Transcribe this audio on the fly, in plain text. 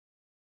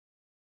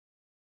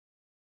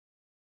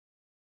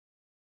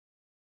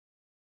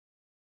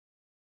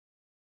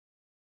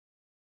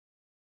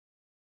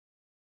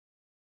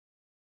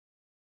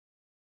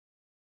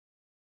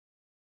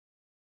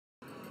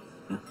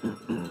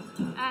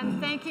And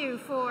thank you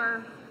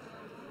for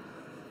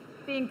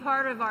being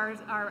part of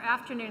our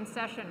afternoon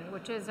session,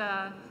 which is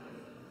a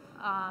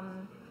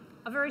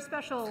very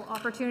special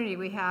opportunity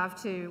we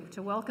have to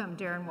welcome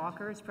Darren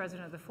Walker as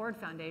president of the Ford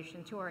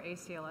Foundation to our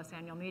ACLS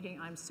annual meeting.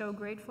 I'm so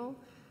grateful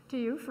to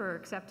you for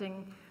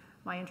accepting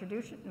my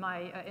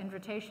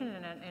invitation,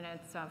 and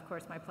it's, of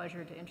course, my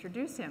pleasure to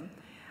introduce him.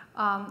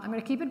 I'm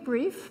going to keep it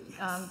brief.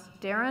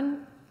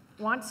 Darren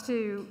wants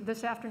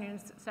this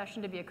afternoon's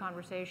session to be a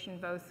conversation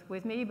both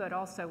with me but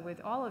also with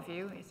all of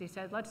you. As he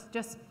said, let's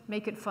just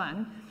make it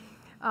fun.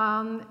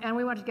 And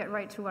we want to get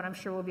right to what I'm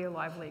sure will be a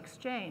lively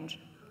exchange.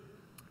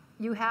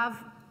 You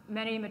have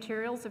many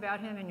materials about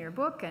him in your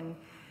book, and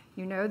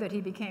you know that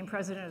he became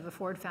president of the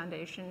Ford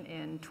Foundation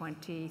in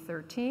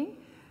 2013,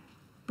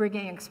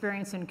 bringing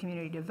experience in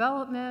community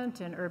development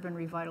and urban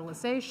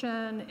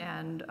revitalization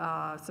and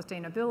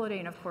sustainability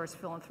and, of course,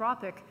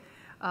 philanthropic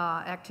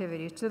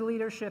activities to the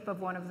leadership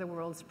of one of the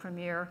world's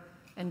premier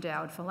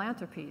endowed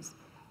philanthropies.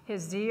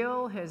 His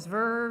zeal, his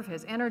verve,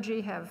 his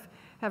energy have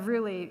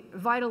really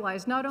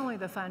vitalized not only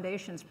the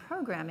Foundation's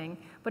programming,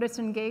 but its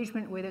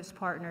engagement with its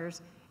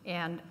partners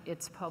and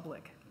its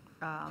public.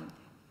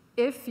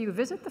 If you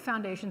visit the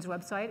Foundation's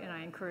website, and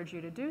I encourage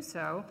you to do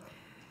so,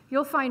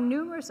 you'll find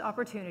numerous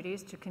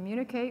opportunities to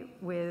communicate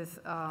with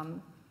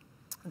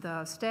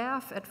the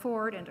staff at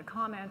Ford and to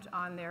comment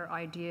on their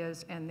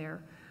ideas and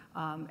their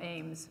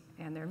aims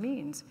and their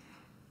means.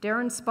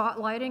 Darren's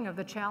spotlighting of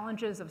the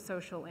challenges of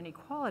social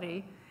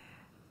inequality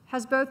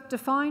has both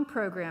defined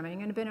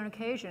programming and been an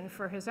occasion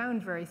for his own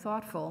very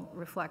thoughtful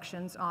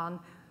reflections on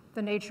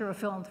the nature of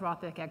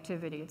philanthropic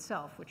activity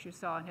itself, which you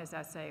saw in his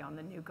essay on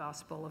the New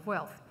Gospel of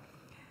Wealth.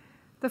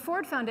 The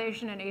Ford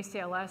Foundation and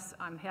ACLS,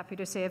 I'm happy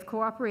to say, have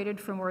cooperated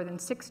for more than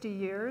 60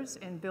 years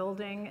in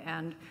building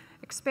and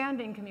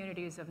expanding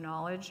communities of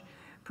knowledge,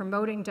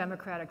 promoting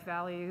democratic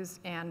values,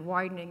 and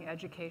widening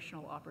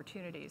educational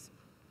opportunities.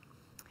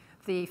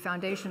 The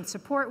Foundation's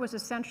support was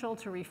essential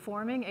to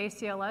reforming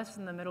ACLS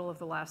in the middle of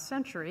the last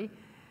century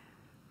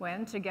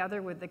when,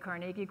 together with the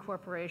Carnegie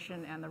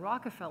Corporation and the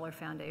Rockefeller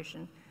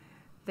Foundation,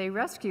 they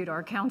rescued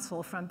our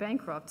council from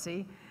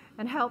bankruptcy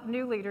and helped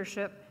new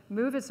leadership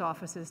move its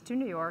offices to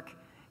New York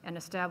and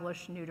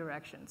establish new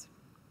directions.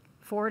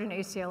 Ford and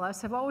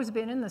ACLS have always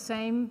been in the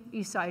same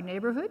East Side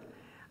neighborhood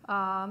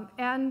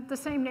and the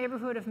same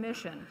neighborhood of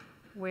mission,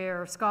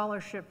 where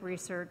scholarship,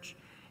 research,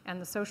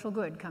 and the social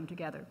good come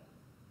together.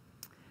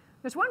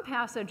 There's one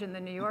passage in the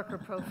New Yorker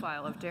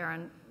profile of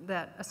Darren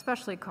that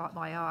especially caught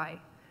my eye.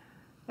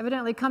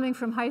 Evidently, coming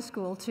from high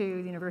school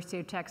to the University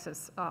of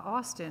Texas,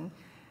 Austin,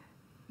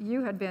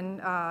 you had been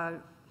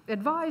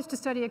advised to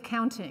study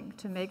accounting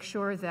to make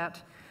sure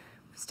that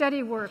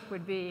steady work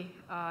would be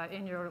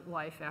in your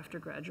life after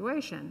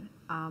graduation.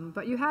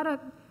 But you had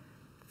a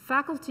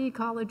faculty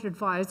college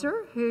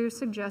advisor who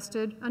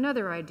suggested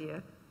another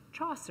idea,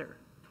 Chaucer.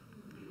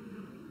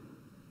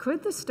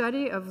 Could the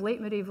study of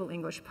late medieval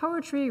English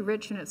poetry,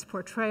 rich in its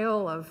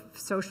portrayal of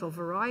social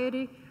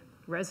variety,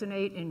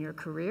 resonate in your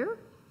career?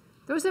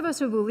 Those of us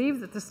who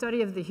believe that the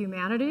study of the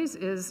humanities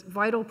is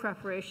vital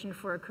preparation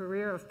for a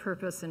career of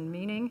purpose and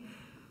meaning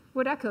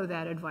would echo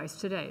that advice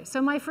today.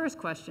 So my first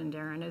question,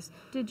 Darren, is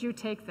did you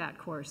take that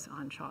course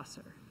on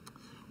Chaucer?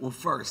 Well,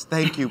 first,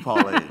 thank you,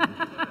 Pauline.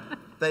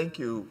 Thank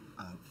you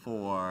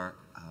for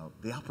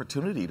the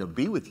opportunity to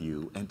be with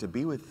you and to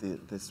be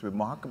with this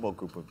remarkable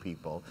group of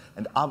people.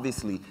 And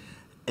obviously,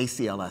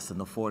 ACLS and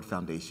the Ford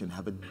Foundation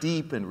have a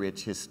deep and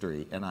rich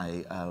history. And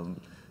I,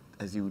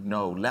 as you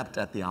know, leapt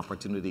at the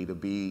opportunity to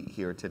be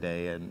here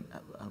today and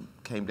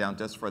came down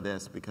just for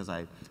this because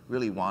I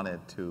really wanted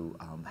to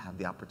have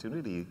the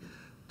opportunity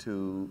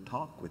to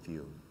talk with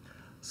you.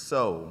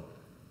 So,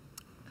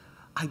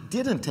 I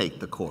didn't take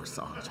the course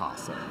on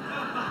Chaucer.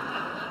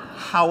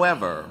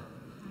 However,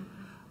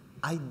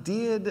 I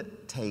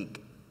did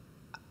take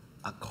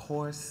a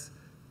course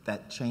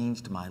that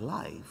changed my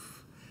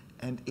life,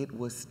 and it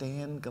was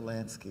Stan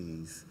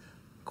Galansky's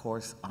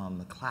course on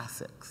the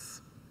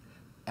classics.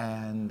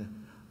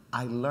 And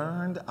I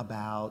learned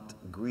about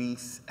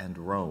Greece and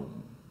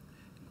Rome.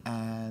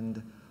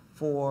 And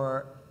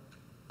for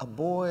a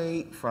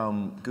boy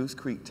from Goose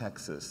Creek,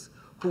 Texas,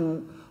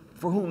 for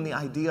whom the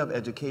idea of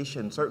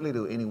education, certainly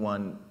to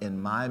anyone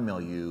in my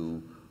milieu,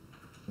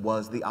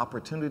 was the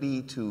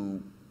opportunity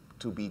to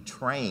be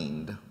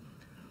trained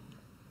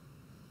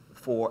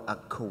for a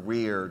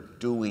career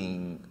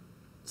doing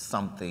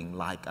something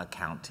like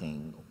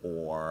accounting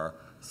or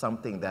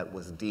something that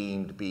was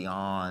deemed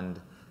beyond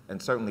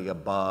and certainly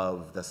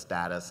above the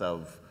status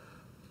of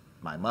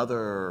my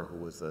mother, who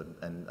was a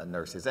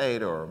nurse's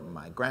aide, or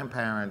my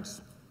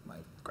grandparents, my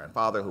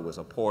grandfather, who was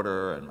a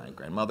porter, and my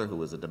grandmother, who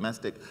was a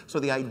domestic. So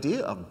the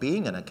idea of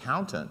being an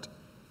accountant,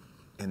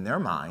 in their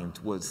mind,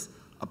 was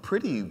a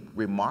pretty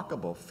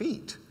remarkable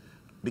feat,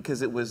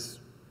 because it was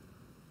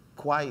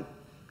quite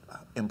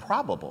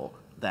improbable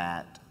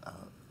that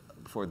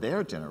for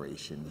their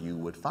generation you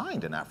would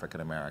find an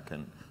African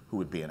American who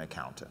would be an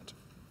accountant.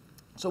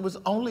 So it was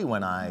only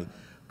when I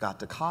got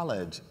to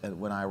college and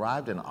when I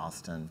arrived in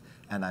Austin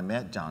and I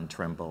met John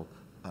Trimble,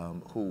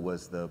 who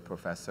was the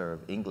professor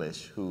of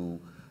English, who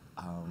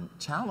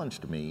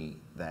challenged me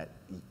that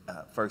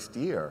first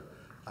year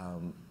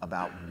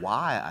about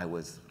why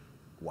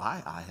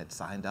I had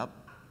signed up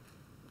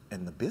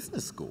in the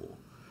business school.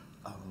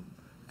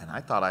 And I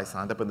thought I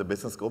signed up in the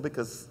business school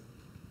because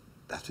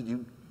that's what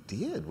you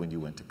did when you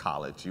went to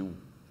college. You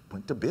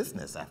went to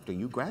business after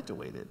you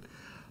graduated.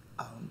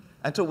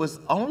 And so it was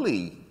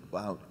only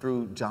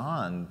through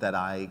John that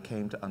I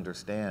came to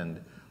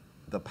understand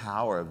the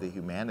power of the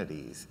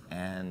humanities.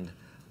 And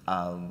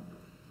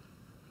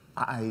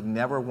I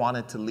never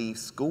wanted to leave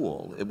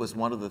school. It was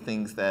one of the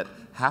things that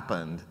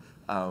happened,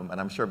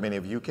 and I'm sure many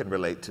of you can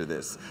relate to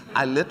this.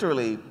 I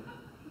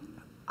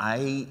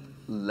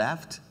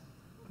left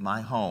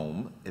my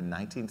home in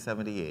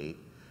 1978,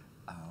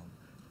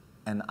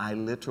 and I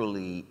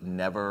literally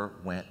never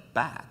went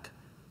back.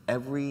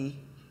 Every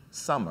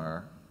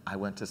summer, I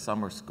went to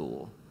summer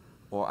school,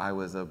 or I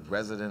was a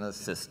resident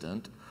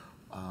assistant,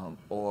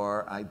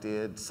 or I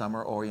did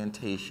summer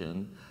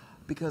orientation,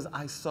 because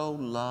I so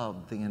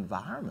loved the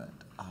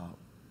environment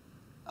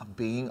of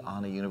being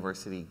on a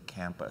university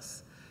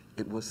campus.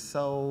 It was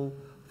so,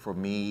 for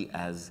me,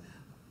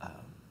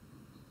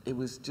 it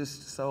was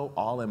just so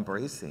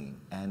all-embracing,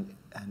 and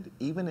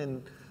even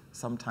in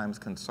sometimes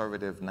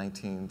conservative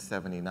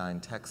 1979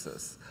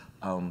 Texas,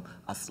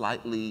 a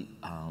slightly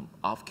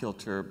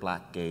off-kilter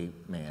black gay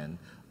man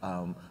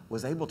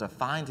was able to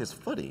find his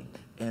footing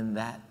in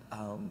that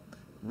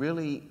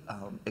really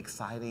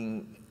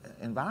exciting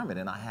environment.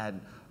 And I had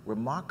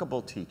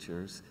remarkable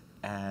teachers,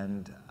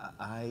 and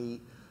I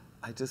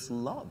just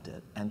loved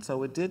it. And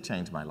so it did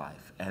change my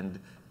life. And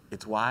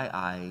it's why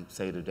I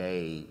say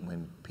today,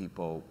 when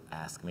people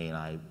ask me, and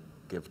I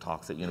give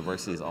talks at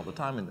universities all the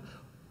time, and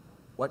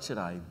what should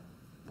I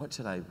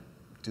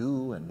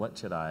do, and what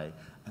should I,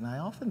 and I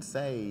often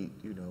say,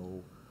 you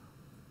know,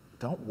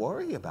 don't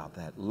worry about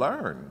that.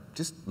 Learn,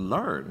 just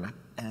learn,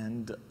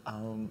 and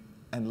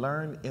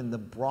learn in the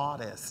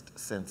broadest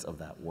sense of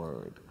that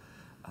word,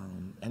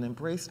 and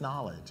embrace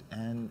knowledge,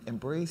 and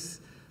embrace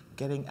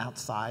getting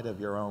outside of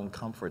your own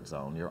comfort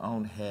zone, your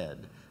own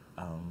head,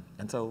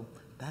 and so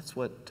that's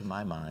what, to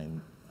my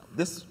mind,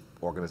 this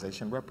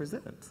organization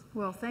represents.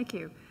 Well, thank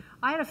you.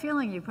 I had a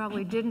feeling you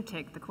probably didn't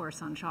take the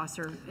course on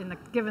Chaucer,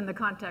 given the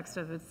context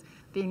of its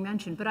being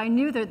mentioned, but I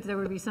knew that there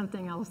would be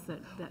something else that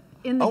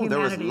in the humanities. Oh, there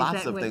was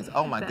lots of things.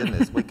 Oh my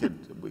goodness,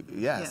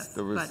 yes,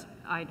 there was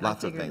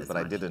lots of things, but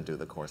I didn't do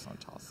the course on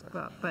Chaucer.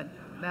 Well, but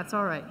that's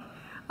all right.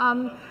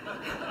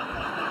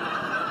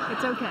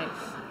 It's okay.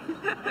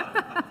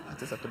 I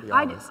just have to be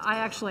honest. I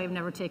actually have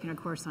never taken a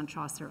course on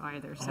Chaucer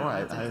either, so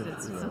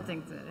it's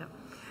something that.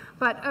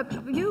 But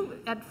you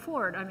at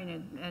Ford, I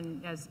mean,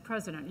 and as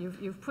president,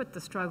 you've put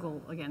the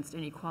struggle against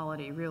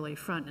inequality really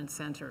front and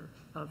center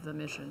of the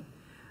mission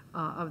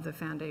of the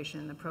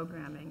foundation, the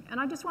programming. And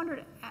I just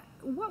wondered,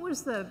 what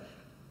was the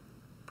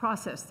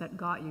process that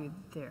got you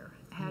there?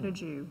 How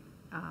did you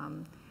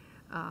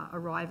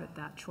arrive at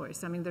that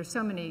choice? I mean, there's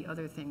so many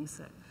other things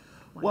that.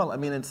 Well, I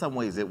mean, in some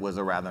ways, it was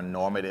a rather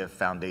normative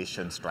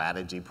foundation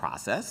strategy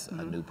process.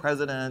 A new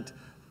president,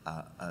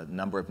 a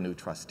number of new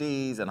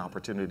trustees, an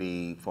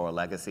opportunity for a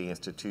legacy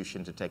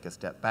institution to take a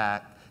step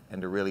back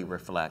and to really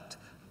reflect.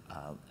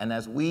 And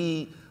as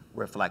we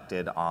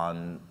reflected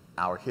on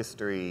our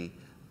history,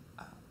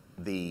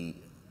 the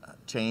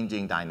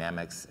changing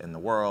dynamics in the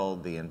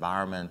world, the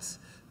environments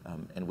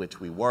in which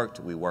we work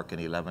in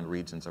 11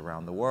 regions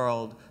around the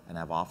world and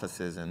have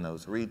offices in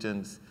those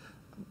regions,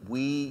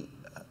 we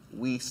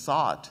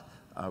sought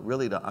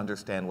really to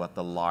understand what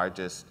the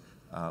largest,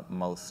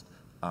 most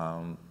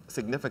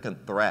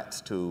significant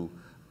threats to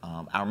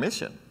our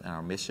mission. And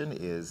our mission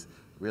is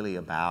really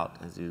about,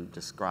 as you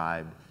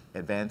described,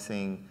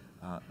 advancing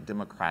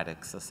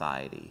democratic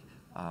society,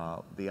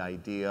 the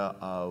idea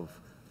of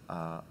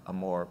a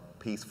more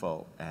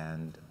peaceful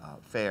and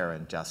fair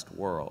and just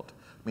world.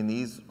 I mean,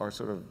 these are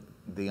sort of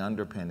the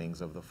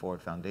underpinnings of the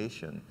Ford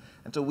Foundation.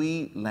 And so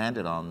we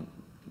landed on,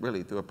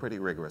 really through a pretty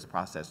rigorous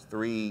process,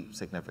 3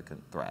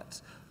 significant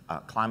threats.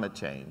 Climate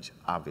change,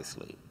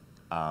 obviously,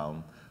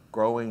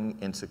 growing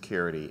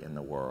insecurity in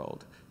the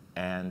world,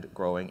 and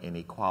growing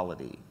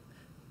inequality.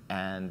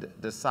 And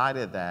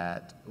decided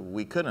that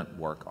we couldn't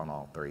work on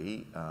all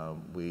 3.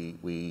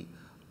 We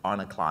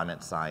aren't a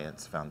climate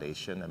science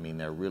foundation. I mean,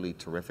 there are really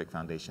terrific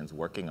foundations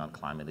working on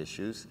climate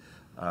issues.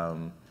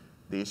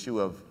 The issue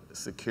of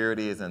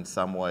security is in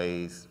some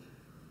ways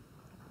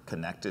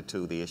connected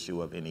to the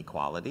issue of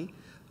inequality.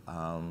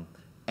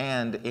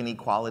 And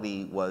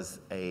inequality was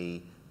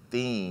a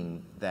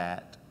theme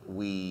that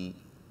we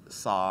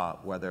saw,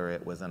 whether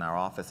it was in our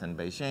office in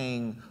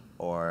Beijing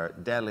or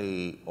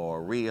Delhi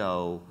or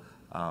Rio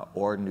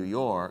or New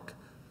York.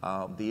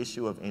 The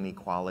issue of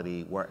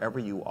inequality, wherever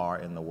you are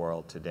in the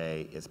world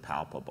today, is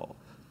palpable.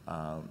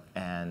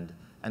 And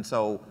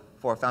so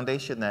for a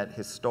foundation that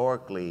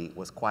historically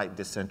was quite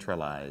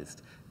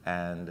decentralized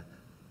and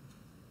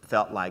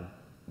felt like,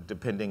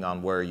 depending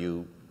on where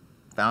you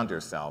found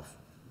yourself,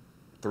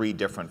 3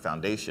 different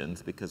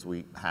foundations, because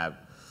we have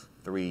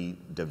 3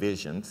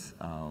 divisions,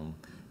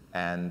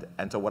 And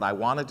so what I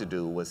wanted to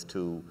do was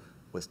to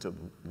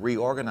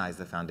reorganize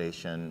the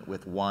foundation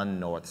with one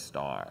North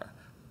Star,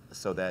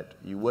 so that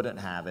you wouldn't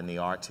have in the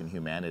arts and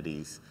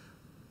humanities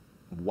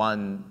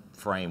one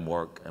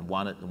framework and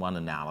one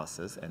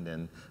analysis, and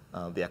then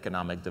the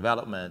economic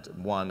development,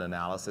 one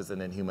analysis,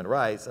 and then human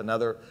rights,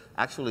 another.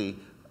 Actually,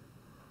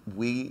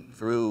 we,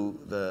 through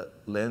the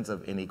lens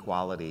of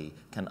inequality,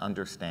 can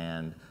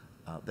understand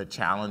the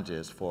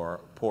challenges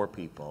for poor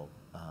people,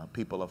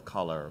 people of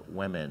color,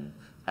 women,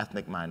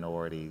 ethnic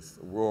minorities,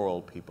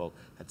 rural people,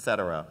 et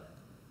cetera,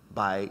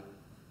 by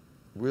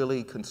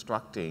really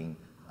constructing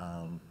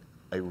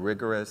a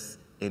rigorous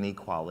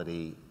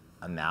inequality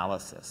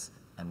analysis.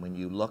 And when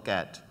you look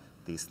at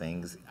these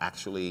things,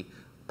 actually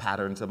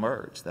patterns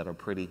emerge that are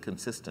pretty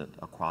consistent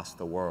across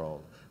the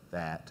world,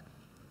 that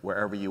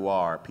wherever you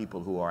are,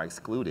 people who are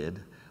excluded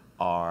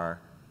are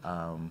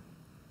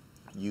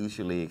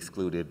usually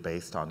excluded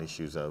based on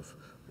issues of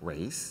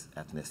race,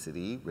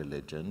 ethnicity,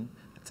 religion,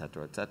 et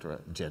cetera,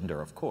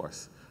 gender, of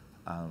course.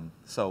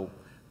 So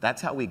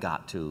that's how we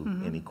got to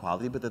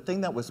inequality. But the thing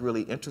that was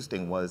really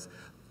interesting was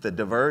the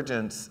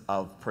divergence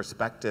of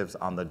perspectives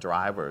on the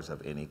drivers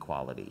of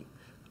inequality.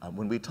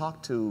 When we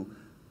talk to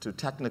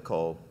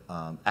technical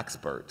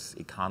experts,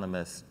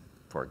 economists,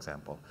 for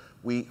example,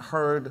 we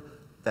heard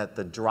that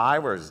the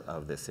drivers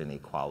of this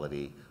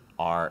inequality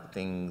are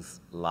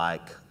things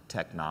like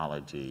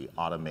technology,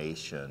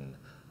 automation,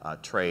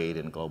 trade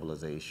and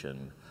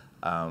globalization,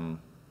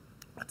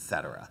 et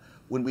cetera.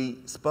 When we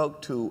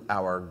spoke to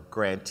our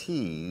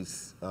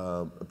grantees,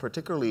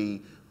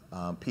 particularly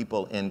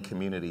people in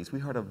communities, we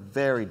heard a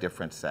very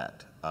different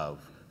set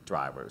of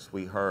drivers.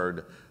 We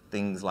heard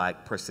things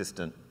like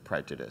persistent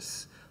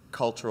prejudice,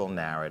 cultural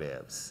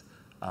narratives,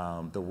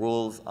 the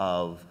rules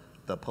of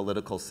the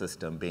political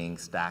system being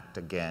stacked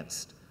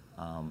against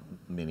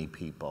many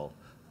people,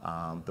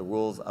 the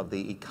rules of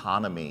the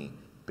economy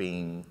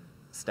being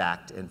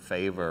stacked in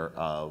favor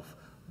of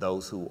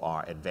those who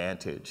are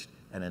advantaged,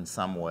 and in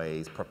some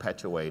ways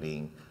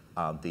perpetuating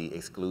the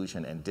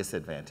exclusion and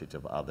disadvantage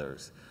of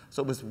others.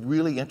 So it was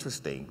really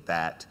interesting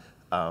that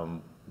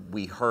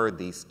we heard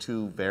these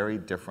two very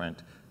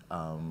different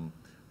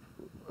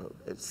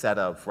set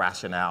of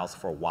rationales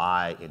for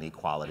why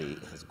inequality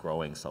is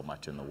growing so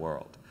much in the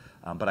world.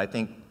 But I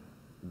think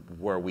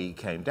where we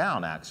came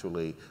down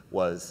actually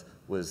was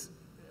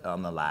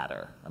on the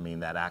latter. I mean,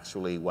 that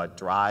actually what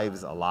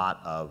drives a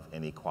lot of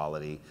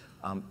inequality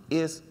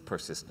is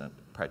persistent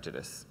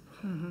prejudice,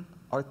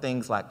 or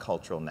things like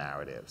cultural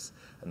narratives.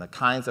 And the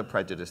kinds of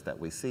prejudice that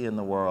we see in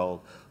the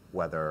world,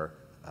 whether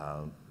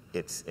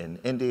it's in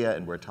India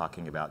and we're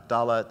talking about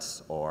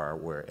Dalits, or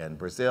we're in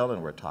Brazil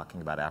and we're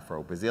talking about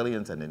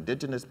Afro-Brazilians and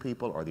indigenous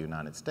people, or the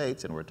United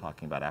States and we're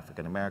talking about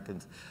African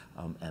Americans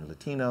and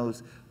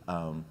Latinos,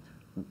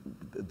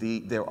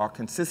 there are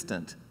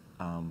consistent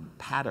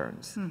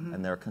patterns,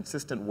 and there are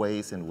consistent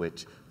ways in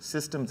which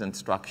systems and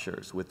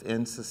structures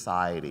within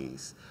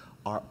societies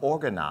are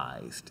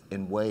organized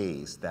in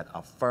ways that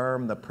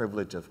affirm the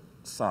privilege of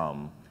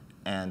some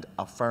and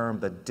affirm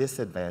the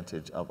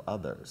disadvantage of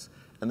others.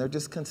 And they're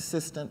just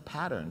consistent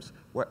patterns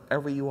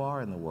wherever you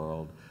are in the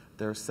world.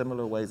 There are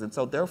similar ways. And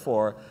so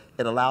therefore,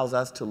 it allows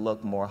us to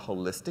look more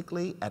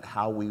holistically at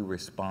how we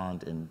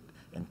respond in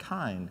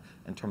kind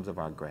in terms of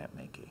our grant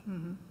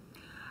making.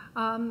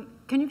 Can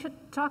you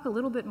talk a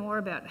little bit more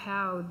about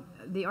how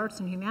the arts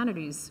and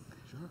humanities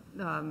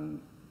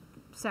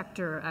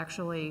sector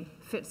actually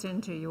fits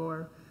into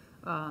your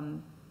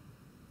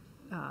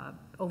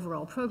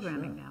overall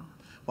programming now?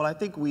 Well, I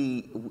think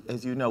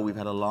as you know, we've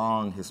had a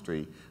long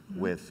history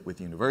with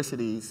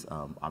universities,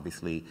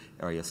 obviously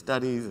area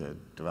studies,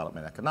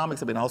 development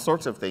economics. I mean, all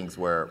sorts of things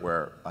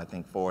where I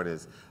think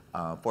Ford's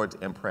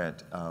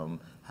imprint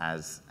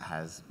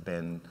has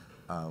been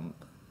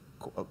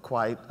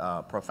quite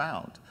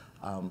profound.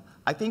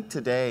 I think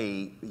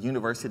today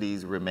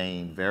universities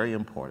remain very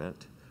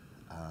important,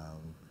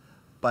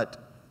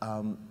 but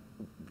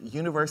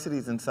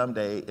universities in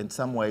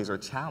some ways are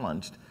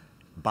challenged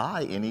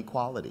by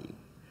inequality.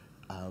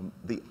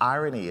 The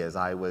irony is,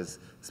 I was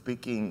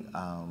speaking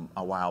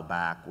a while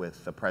back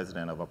with the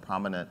president of a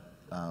prominent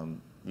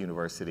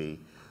university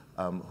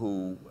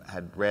who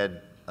had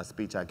read a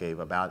speech I gave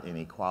about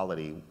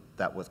inequality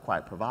that was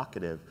quite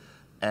provocative,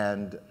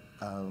 and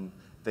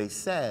they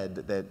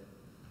said that,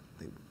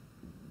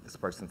 this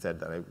person said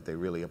that they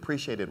really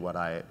appreciated what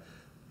I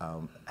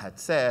had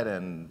said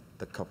and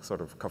the sort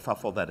of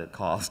kerfuffle that it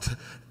caused,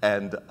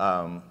 and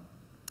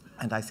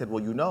I said,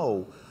 well, you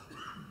know,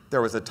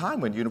 there was a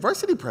time when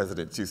university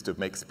presidents used to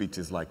make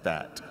speeches like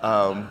that.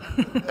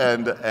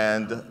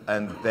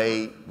 And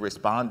they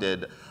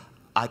responded,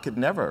 I could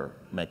never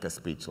make a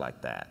speech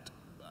like that.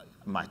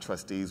 My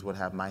trustees would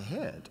have my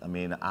head. I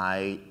mean,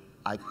 I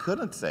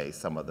couldn't say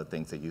some of the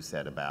things that you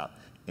said about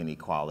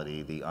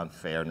inequality, the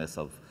unfairness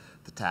of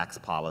the tax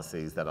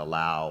policies that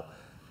allow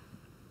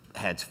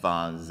hedge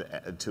funds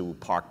to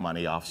park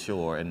money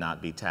offshore and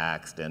not be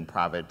taxed, and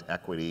private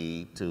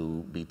equity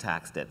to be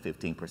taxed at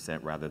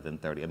 15% rather than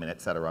 30%, I mean,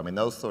 et cetera. I mean,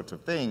 those sorts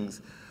of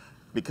things,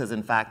 because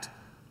in fact,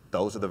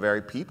 those are the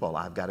very people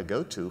I've got to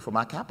go to for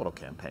my capital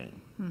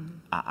campaign.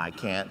 I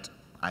can't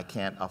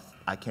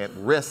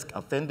risk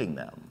offending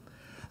them.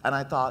 And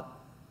I thought,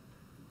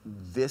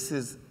 this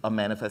is a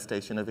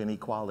manifestation of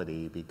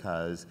inequality,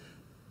 because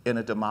in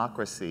a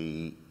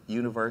democracy,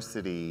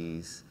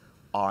 universities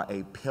are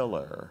a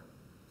pillar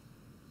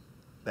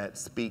that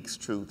speaks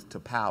truth to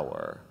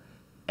power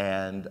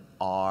and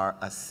are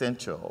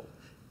essential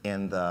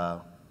in the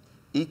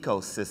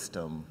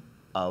ecosystem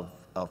of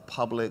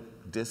public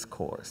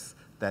discourse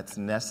that's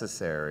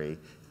necessary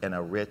in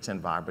a rich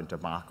and vibrant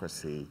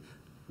democracy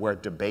where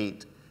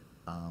debate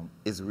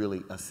is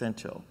really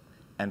essential.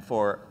 And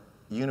for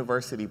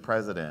university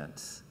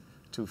presidents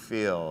to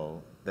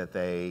feel that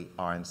they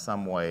are in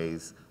some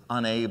ways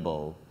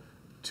unable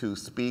to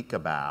speak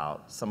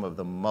about some of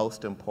the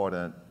most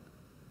important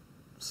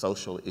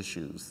social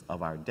issues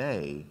of our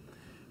day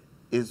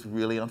is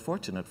really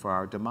unfortunate for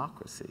our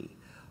democracy.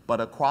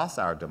 But across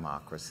our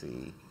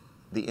democracy,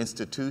 the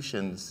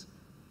institutions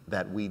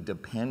that we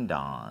depend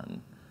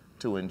on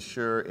to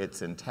ensure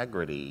its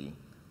integrity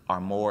are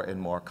more and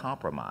more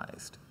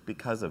compromised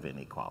because of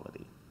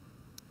inequality,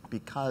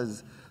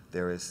 because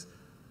there is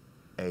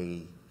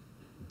a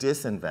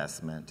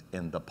disinvestment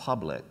in the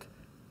public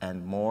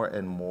and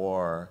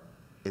more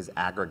is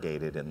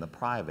aggregated in the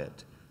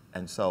private.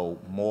 And so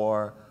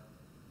more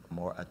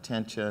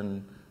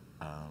attention,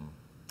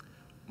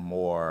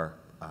 more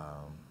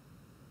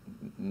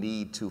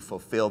need to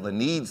fulfill the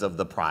needs of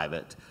the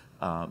private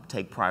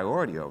take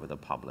priority over the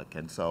public.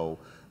 And so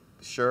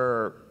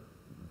sure,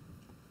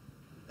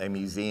 a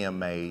museum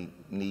may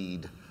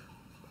need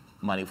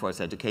money for its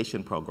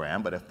education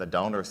program, but if the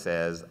donor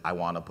says, I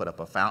want to put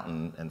up a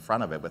fountain in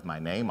front of it with my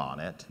name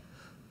on it,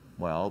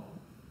 well,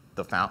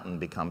 the fountain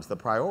becomes the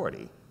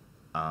priority.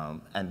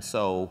 And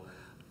so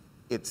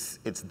it's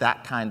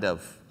that kind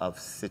of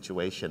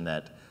situation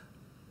that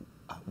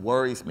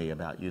worries me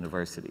about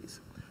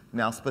universities.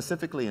 Now,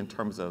 specifically in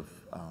terms of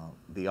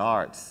the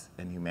arts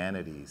and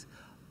humanities,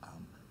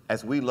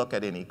 as we look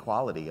at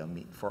inequality, I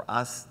mean, for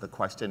us, the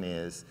question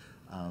is,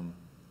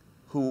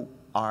 who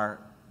are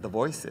the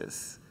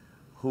voices?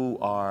 Who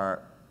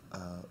are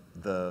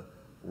the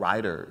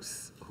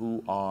writers?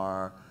 Who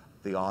are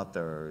the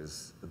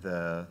authors,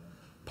 the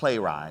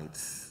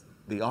playwrights,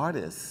 the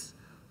artists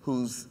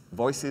whose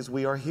voices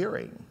we are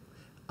hearing?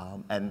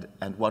 And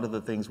one of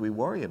the things we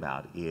worry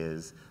about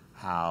is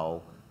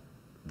how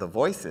the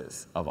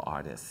voices of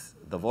artists,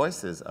 the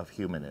voices of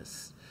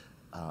humanists,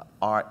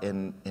 are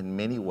in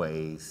many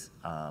ways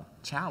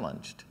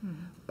challenged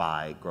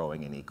by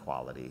growing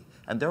inequality.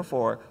 And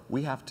therefore,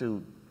 we have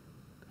to,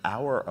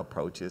 our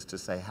approach is to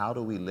say, how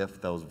do we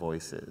lift those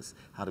voices?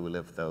 How do we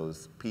lift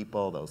those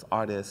people, those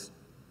artists,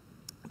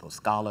 those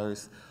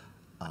scholars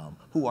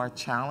who are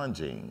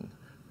challenging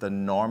the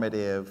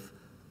normative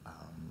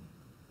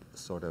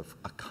sort of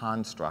a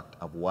construct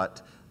of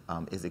what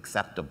is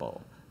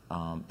acceptable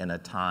in a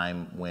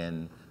time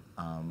when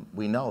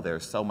we know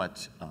there's so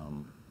much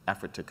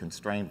effort to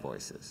constrain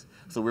voices.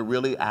 So we're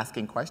really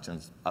asking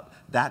questions.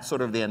 That's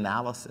sort of the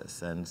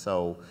analysis. And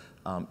so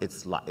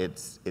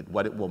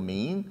what it will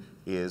mean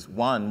is,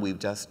 one, we've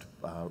just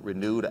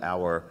renewed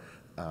our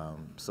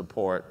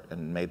support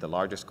and made the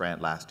largest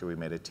grant last year. We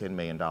made a $10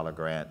 million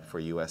grant for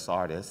U.S.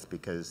 artists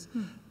because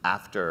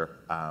after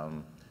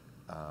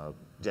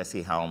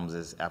Jesse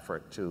Helms'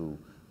 effort to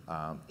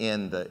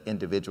end the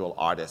individual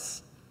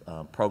artists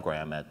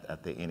program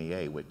at the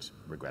NEA, which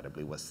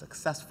regrettably was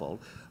successful,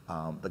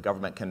 the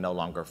government can no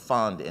longer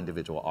fund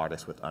individual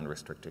artists with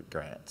unrestricted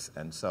grants.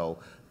 And so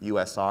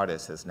U.S.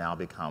 Artists has now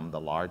become the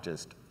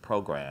largest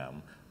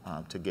program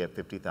to give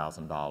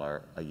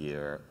 $50,000 a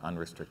year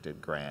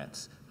unrestricted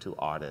grants to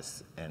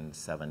artists in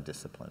 7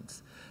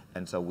 disciplines.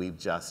 And so we've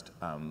just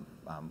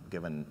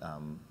given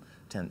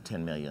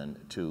 $10 million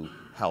to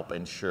help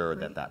ensure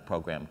that that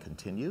program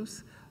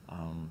continues.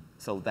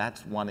 So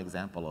that's one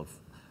example of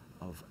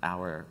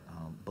our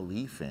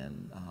belief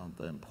in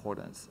the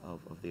importance of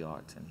the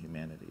arts and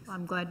humanities.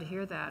 I'm glad to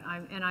hear that.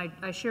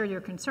 I share your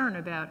concern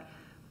about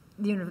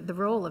the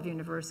role of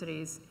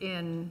universities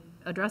in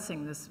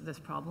addressing this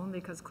problem,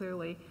 because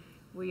clearly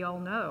we all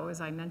know, as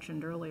I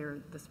mentioned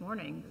earlier this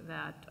morning,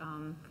 that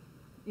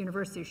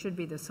universities should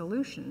be the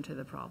solution to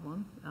the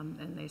problem,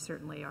 and they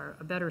certainly are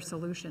a better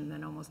solution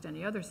than almost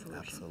any other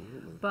solution.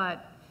 Absolutely.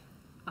 But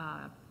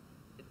are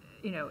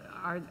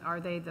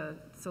they the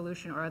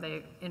solution, or are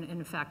they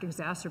in fact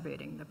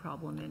exacerbating the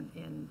problem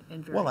in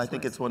various ways? Well, I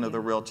think it's one of the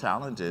real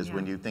challenges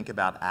when you think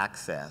about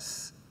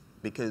access,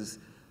 because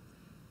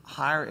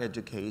higher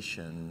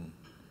education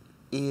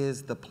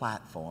is the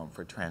platform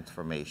for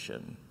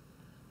transformation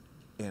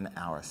in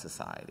our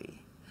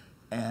society.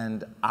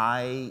 And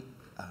I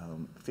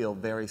feel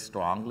very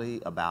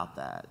strongly about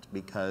that,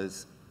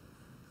 because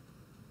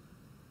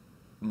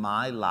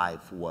my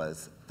life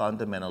was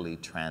fundamentally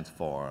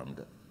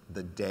transformed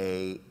the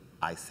day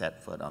I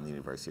set foot on the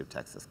University of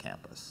Texas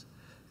campus.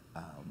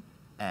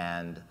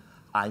 And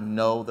I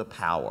know the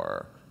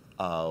power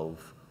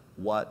of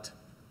what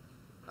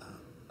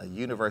a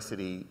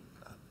university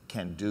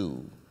can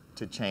do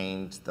to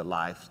change the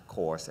life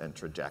course and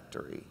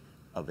trajectory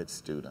of its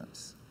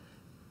students.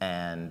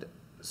 And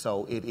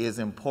so it is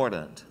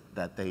important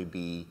that they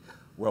be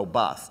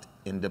robust,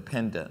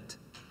 independent,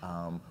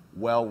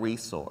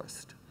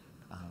 well-resourced,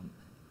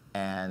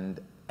 and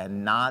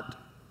not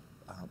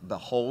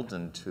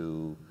beholden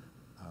to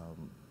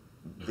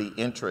the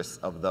interests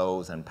of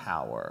those in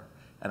power.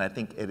 And I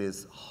think it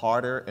is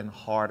harder and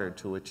harder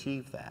to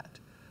achieve that.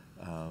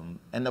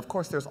 And of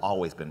course, there's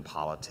always been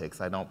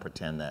politics. I don't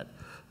pretend that,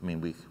 I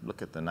mean, we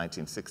look at the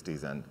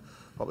 1960s and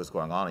what was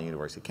going on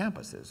university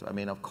campuses. I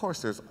mean, of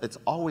course, it's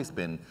always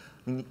been,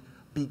 I mean,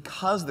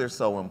 because they're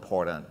so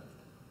important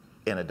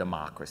in a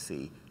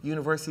democracy,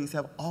 universities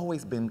have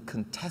always been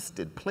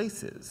contested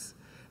places.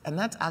 And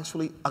that's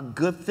actually a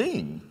good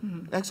thing.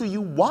 Mm-hmm. Actually,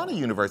 you want a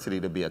university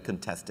to be a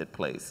contested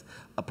place,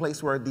 a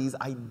place where these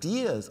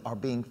ideas are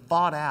being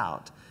fought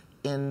out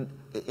in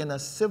a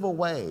civil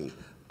way.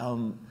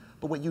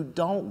 But what you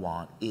don't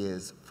want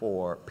is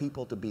for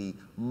people to be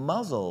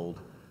muzzled,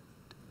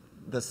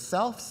 the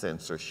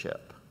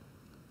self-censorship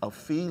of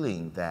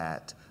feeling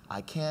that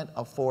I can't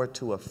afford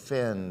to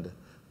offend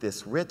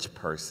this rich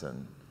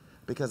person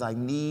because I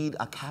need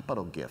a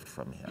capital gift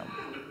from him.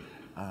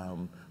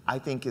 I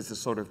think is the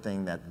sort of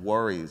thing that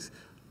worries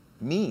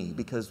me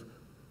because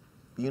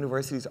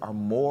universities are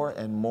more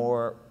and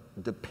more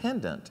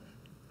dependent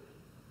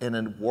in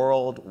a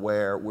world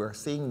where we're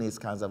seeing these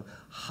kinds of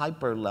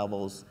hyper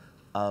levels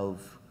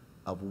of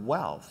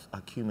wealth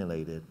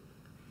accumulated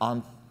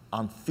on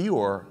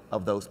fewer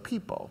of those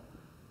people.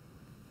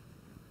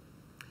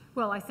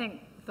 Well, I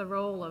think the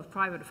role of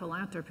private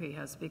philanthropy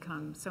has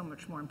become so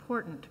much more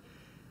important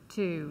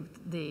to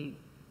the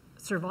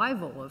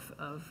survival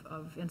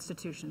of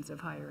institutions of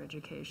higher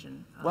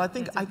education. Well,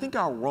 I think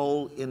our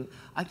role, and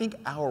I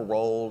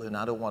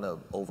don't want to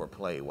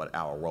overplay what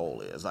our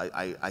role is.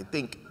 I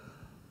think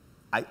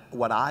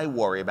what I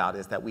worry about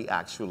is that we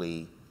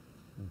actually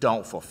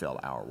don't fulfill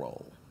our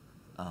role.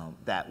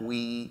 That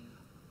we're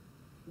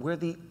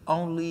the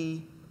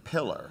only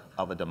pillar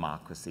of a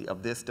democracy,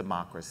 of this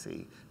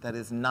democracy, that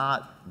is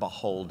not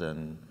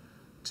beholden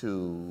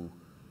to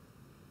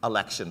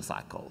election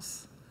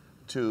cycles,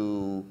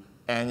 to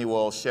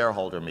annual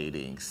shareholder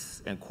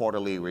meetings and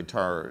quarterly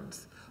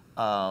returns.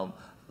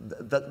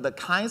 The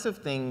kinds of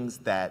things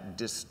that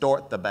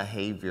distort the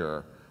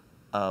behavior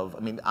of, I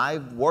mean,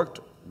 I've worked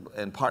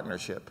in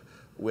partnership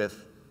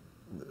with,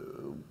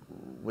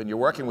 when you're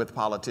working with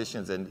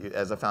politicians and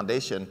as a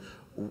foundation,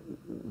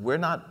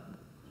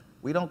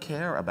 we don't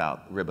care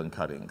about ribbon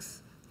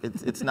cuttings.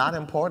 It's not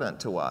important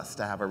to us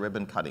to have a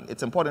ribbon cutting.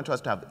 It's important to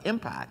us to have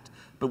impact,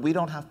 but we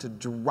don't have to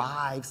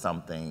drive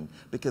something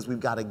because we've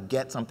got to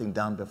get something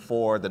done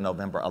before the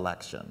November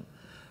election.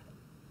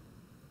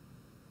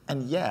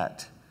 And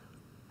yet,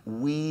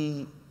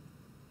 we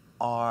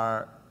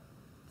are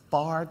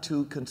far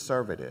too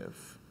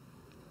conservative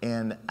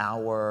in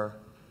our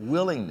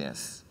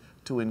willingness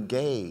to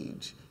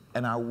engage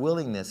and our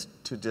willingness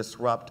to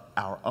disrupt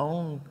our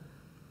own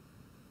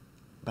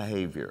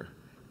behavior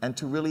and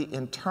to really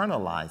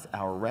internalize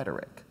our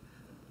rhetoric.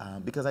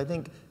 Because I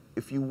think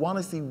if you want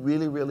to see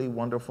really, really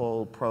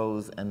wonderful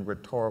prose and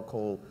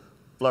rhetorical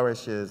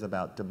flourishes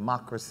about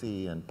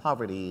democracy and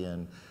poverty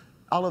and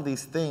all of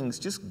these things,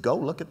 just go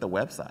look at the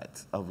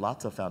websites of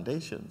lots of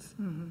foundations.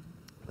 Mm-hmm.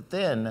 But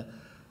then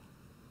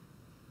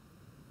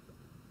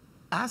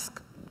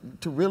ask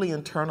to really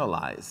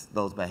internalize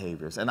those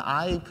behaviors. And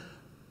I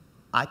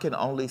can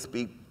only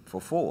speak for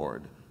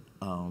Ford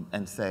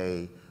and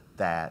say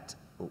that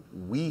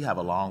we have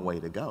a long way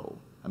to go.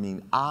 I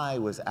mean, I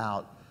was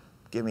out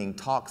giving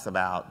talks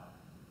about,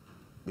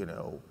 you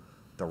know,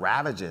 the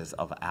ravages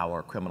of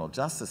our criminal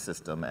justice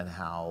system and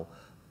how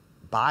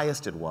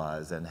biased it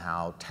was and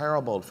how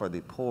terrible for the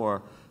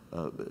poor,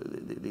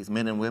 these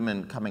men and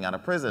women coming out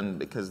of prison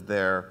because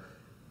there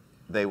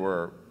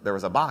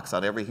was a box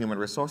on every human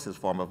resources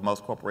form of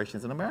most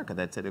corporations in America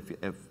that said,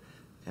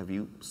 have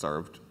you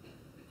served,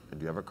 do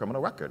you have a criminal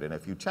record? And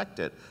if you checked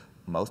it,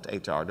 most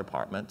HR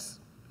departments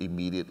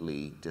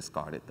immediately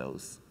discarded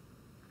those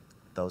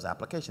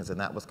applications, and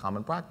that was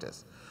common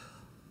practice.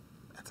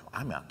 And so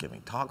I'm out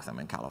giving talks, I'm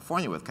in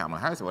California with Kamala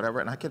Harris or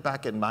whatever, and I get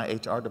back and my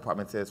HR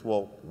department says,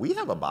 well, we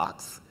have a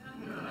box.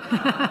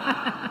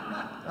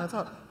 I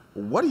thought,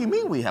 what do you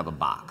mean we have a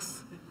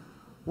box?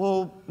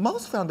 Well,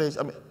 most foundations,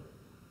 I mean,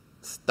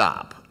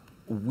 stop.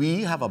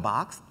 We have a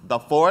box? The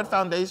Ford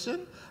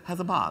Foundation has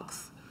a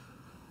box.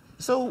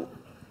 So,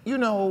 you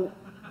know,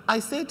 I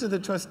said to the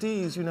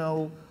trustees, you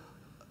know,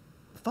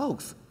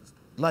 folks,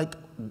 like,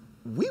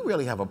 we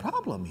really have a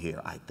problem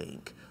here, I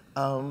think.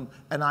 And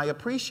I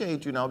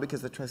appreciate, you know,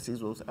 because the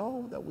trustees will say,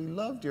 oh, that we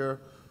loved your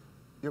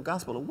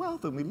Gospel of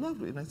Wealth, and we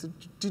loved it. And I said,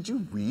 did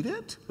you read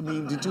it? I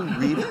mean, did you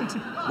read it?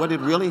 What it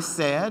really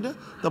said?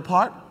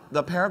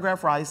 The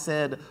paragraph where I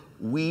said,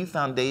 we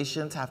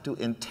foundations have to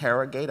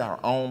interrogate our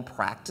own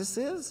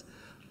practices,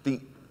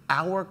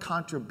 our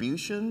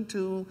contribution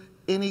to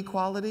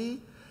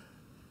inequality.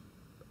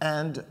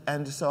 And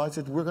so I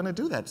said, we're going to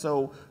do that.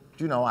 So,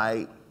 you know,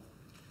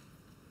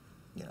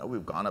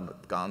 we've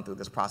gone through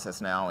this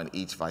process now, and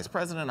each vice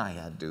president, I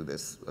had to do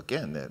this,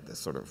 again, this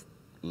sort of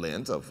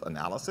lens of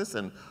analysis,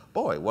 and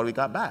boy, what do we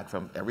got back?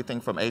 From everything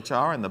from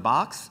HR in the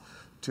box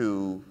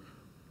to,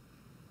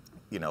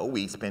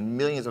 we spend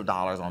millions of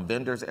dollars on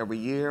vendors every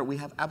year. We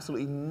have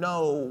absolutely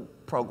no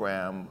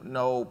program,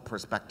 no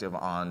perspective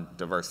on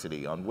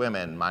diversity, on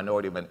women,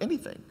 minority men,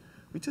 anything.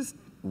 We just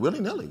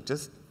willy-nilly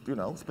just,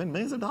 spend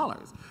millions of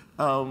dollars.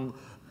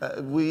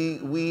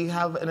 We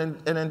have,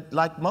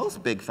 like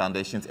most big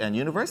foundations and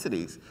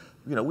universities,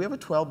 we have a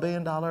 $12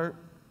 billion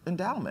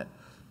endowment.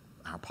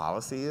 Our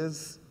policy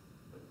is,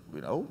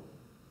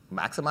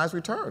 maximize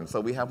return, so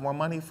we have more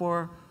money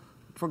for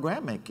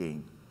grant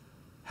making.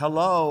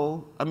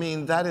 Hello,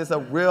 that is a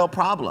real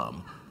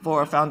problem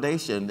for a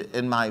foundation,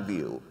 in my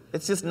view.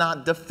 It's just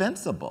not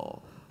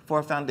defensible for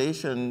a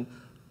foundation.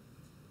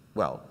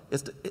 Well,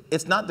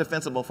 it's not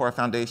defensible for a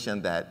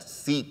foundation that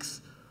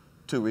seeks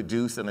to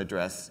reduce and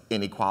address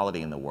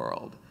inequality in the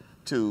world,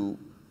 to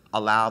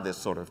allow this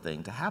sort of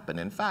thing to happen.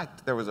 In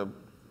fact, there was a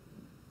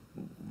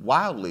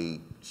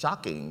wildly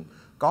shocking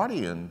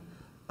Guardian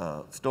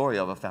story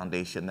of a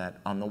foundation that,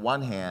 on the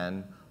one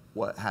hand,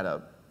 had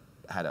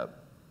a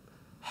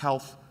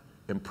health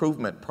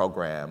improvement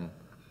program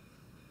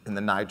in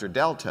the Niger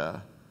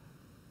Delta,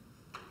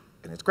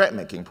 in its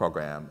grant-making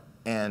program,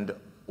 and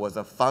was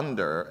a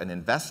funder, an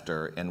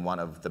investor in one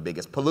of the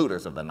biggest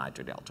polluters of the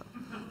Niger Delta.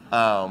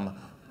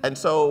 And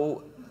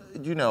so,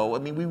 we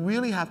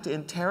really have to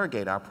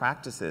interrogate our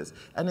practices,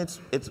 and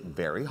it's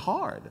very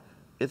hard.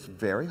 It's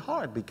very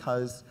hard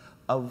because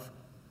of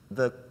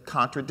the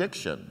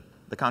contradiction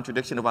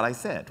of what I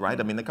said, right?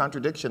 The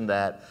contradiction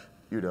that,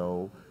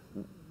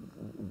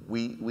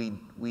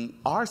 we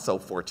are so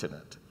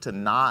fortunate to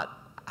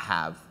not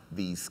have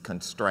these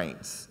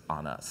constraints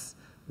on us,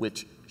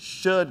 which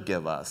should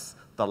give us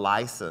the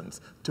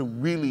license to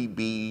really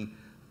be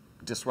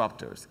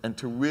disruptors and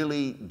to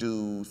really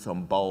do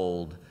some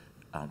bold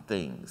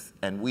things.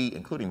 And we,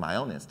 including my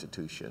own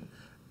institution,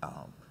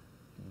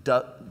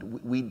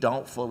 we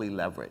don't fully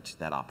leverage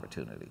that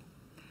opportunity.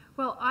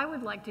 Well, I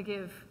would like to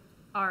give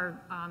our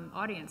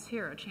audience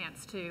here a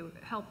chance to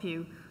help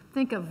you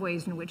think of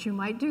ways in which you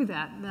might do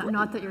that.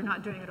 Not that you're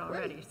not doing it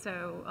already. Right.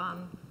 So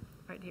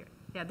right here.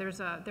 Yeah, there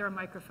are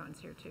microphones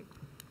here too.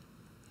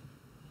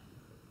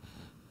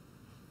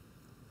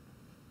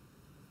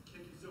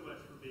 Thank you so much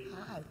for being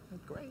here. Hi,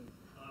 great.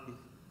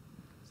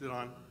 Is it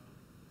on?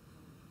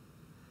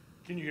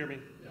 Can you hear me?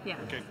 Yeah.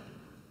 Okay.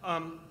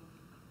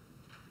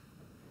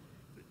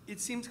 It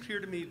seems clear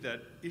to me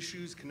that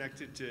issues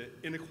connected to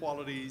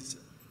inequalities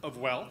of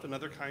wealth and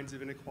other kinds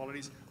of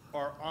inequalities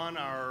are on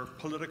our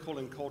political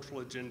and cultural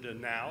agenda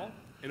now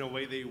in a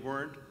way they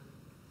weren't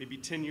maybe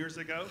 10 years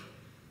ago.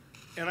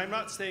 And I'm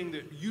not saying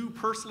that you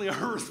personally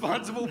are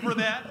responsible for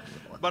that,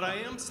 but I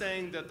am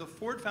saying that the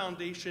Ford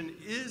Foundation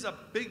is a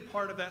big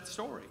part of that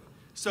story.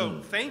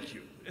 So thank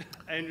you.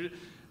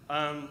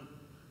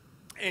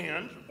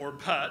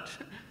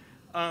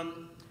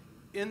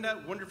 In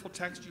that wonderful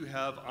text you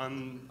have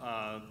on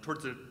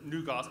towards the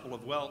New Gospel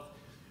of Wealth,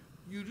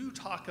 you do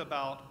talk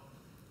about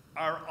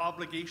our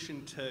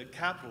obligation to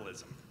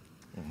capitalism.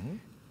 Mm-hmm.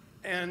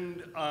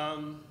 And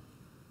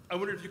I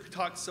wonder if you could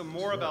talk some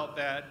more about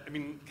that.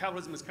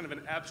 Capitalism is kind of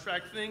an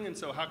abstract thing, and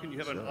so how can you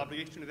have an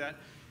obligation to that?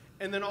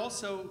 And then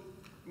also,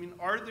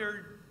 are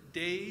there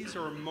days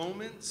or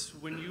moments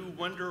when you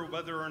wonder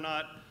whether or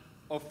not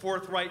a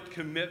forthright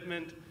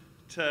commitment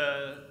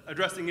to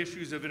addressing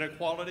issues of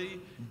inequality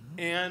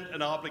and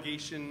an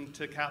obligation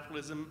to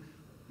capitalism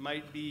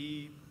might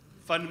be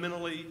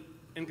fundamentally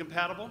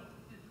incompatible?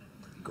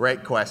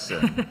 Great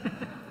question.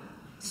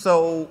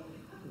 So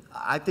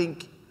I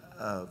think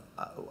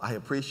I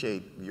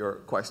appreciate your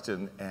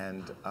question,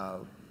 and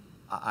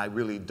I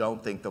really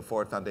don't think the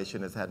Ford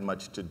Foundation has had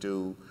much to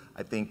do.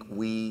 I think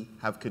we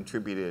have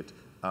contributed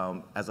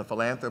as a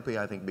philanthropy.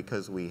 I think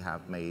because we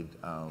have made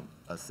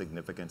a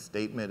significant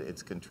statement,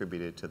 it's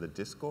contributed to the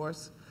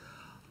discourse.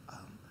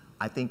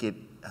 I think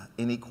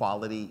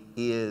inequality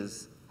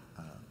is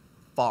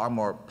far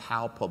more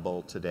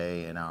palpable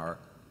today in our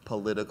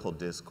political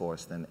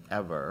discourse than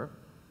ever,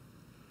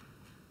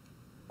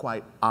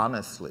 quite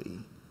honestly,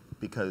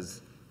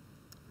 because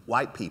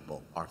white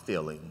people are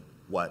feeling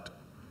what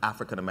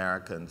African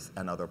Americans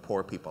and other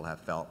poor people have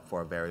felt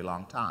for a very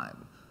long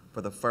time.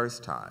 For the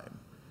first time,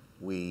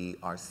 we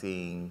are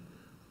seeing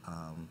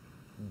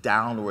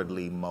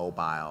downwardly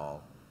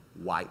mobile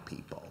white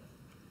people.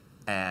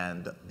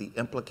 And the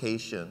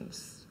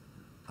implications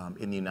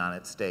in the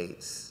United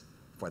States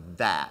for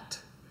that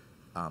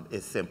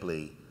is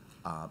simply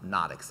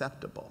not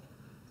acceptable.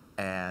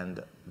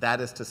 And that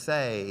is to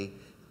say,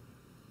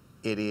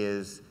 it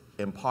is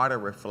in part a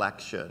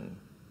reflection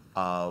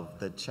of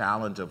the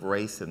challenge of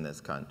race in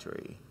this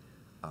country,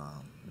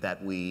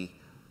 that we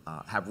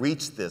have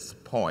reached this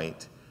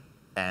point,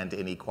 and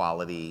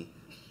inequality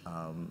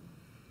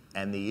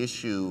and the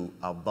issue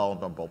of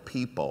vulnerable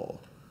people,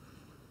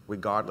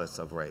 regardless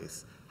of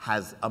race,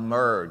 has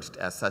emerged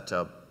as such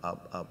a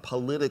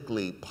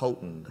politically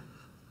potent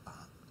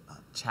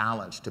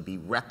challenge to be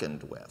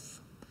reckoned with.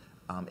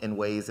 in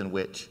ways in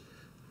which,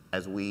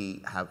 as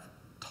we have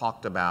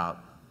talked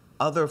about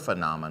other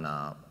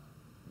phenomena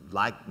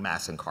like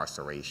mass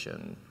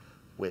incarceration,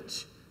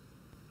 which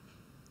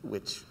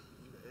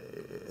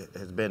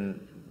has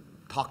been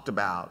talked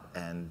about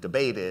and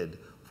debated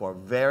for a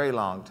very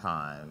long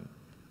time,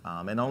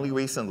 and only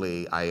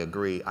recently,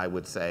 I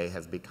would say,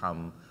 has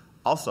become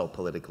also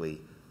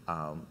politically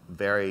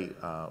very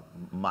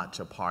much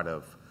a part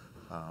of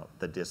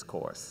the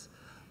discourse.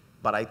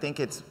 But I think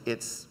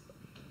it's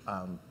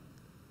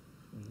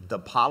the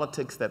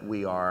politics that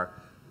we are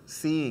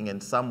seeing in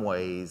some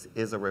ways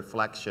is a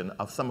reflection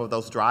of some of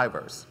those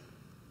drivers.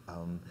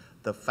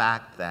 The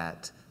fact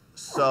that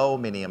so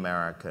many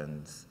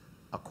Americans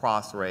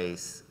across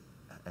race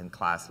and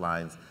class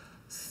lines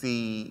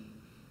see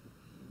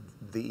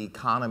the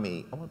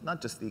economy, well,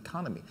 not just the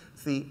economy,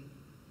 see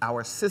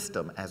our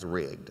system as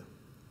rigged.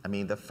 I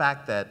mean, the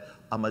fact that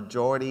a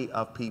majority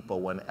of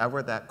people,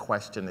 whenever that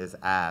question is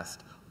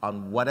asked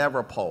on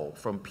whatever poll,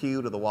 from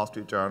Pew to the Wall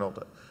Street Journal,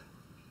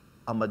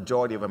 a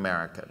majority of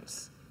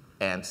Americans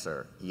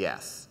answer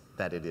yes,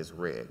 that it is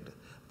rigged.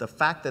 The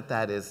fact that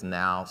that is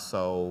now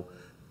so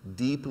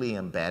deeply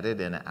embedded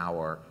in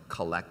our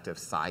collective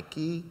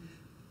psyche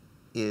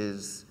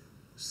is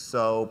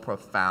so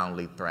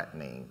profoundly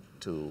threatening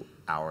to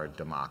our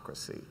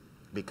democracy,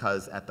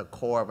 because at the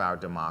core of our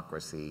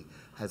democracy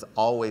has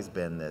always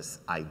been this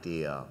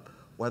idea,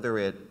 whether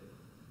it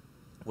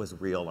was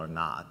real or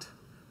not,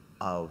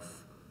 of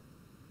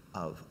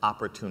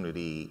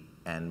opportunity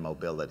and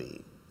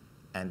mobility.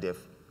 And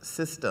if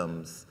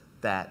systems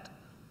that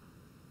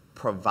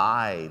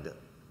provide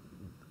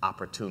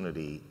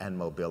opportunity and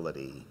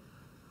mobility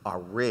are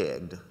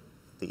rigged,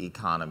 the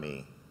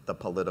economy, the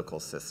political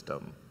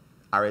system,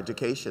 our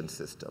education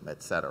system,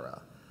 et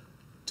cetera,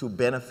 to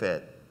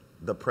benefit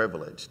the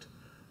privileged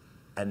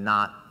and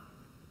not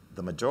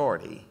the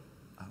majority,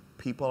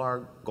 people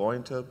are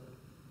going to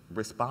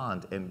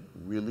respond in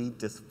really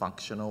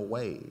dysfunctional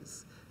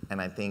ways.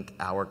 And I think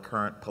our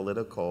current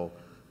political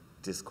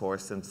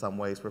discourse in some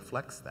ways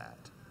reflects that.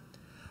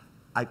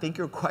 I think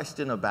your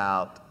question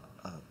about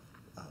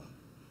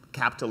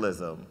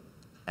capitalism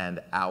and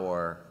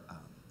our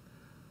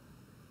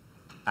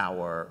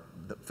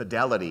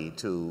fidelity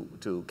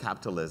to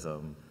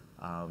capitalism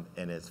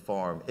in its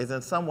form is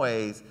in some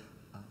ways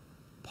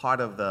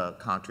part of the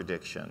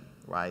contradiction,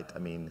 right? I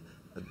mean,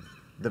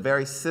 the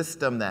very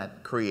system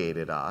that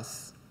created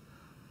us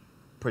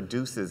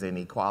produces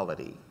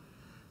inequality.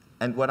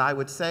 And what I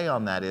would say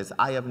on that is,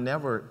 I have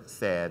never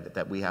said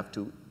that we have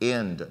to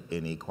end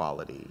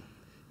inequality.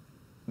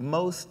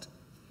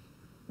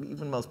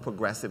 Even most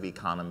progressive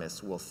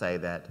economists will say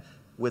that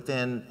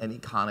within an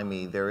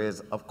economy, there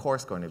is, of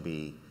course, going to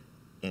be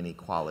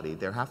inequality.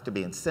 There have to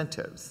be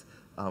incentives.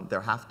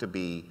 There have to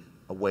be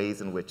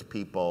ways in which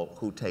people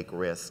who take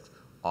risks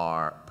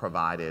are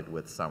provided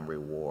with some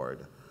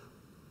reward.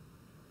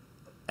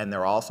 And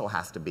there also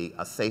has to be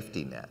a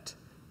safety net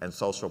and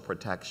social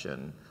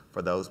protection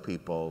for those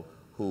people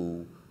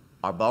who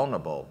are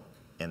vulnerable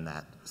in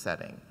that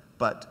setting.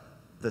 But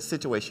the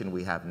situation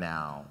we have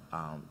now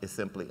is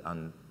simply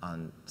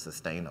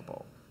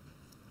unsustainable.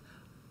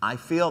 I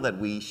feel that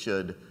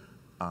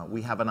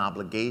we have an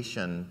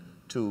obligation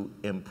to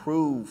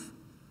improve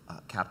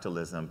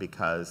capitalism,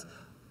 because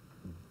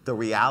the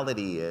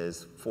reality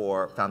is,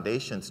 for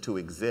foundations to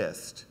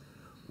exist,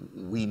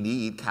 we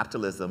need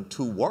capitalism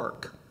to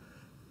work.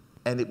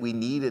 And we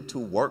need it to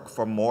work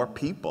for more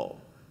people.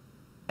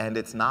 And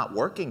it's not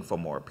working for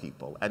more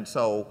people. And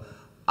so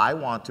I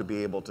want to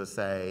be able to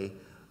say,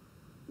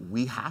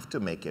 we have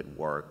to make it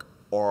work,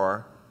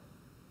 or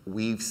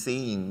we've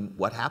seen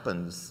what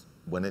happens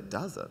when it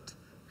doesn't.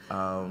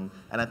 And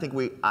I think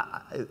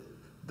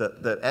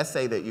the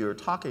essay that you were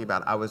talking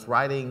about, I was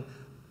writing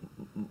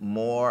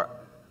more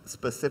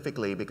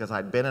specifically because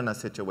I'd been in a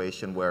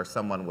situation where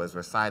someone was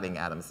reciting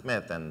Adam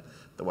Smith and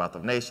The Wealth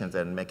of Nations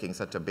and making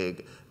such a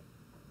big,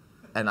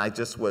 and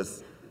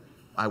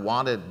I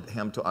wanted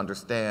him to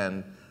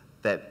understand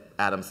that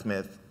Adam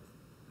Smith,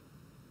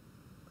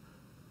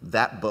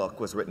 that book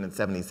was written in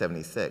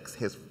 1776.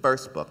 His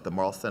first book, The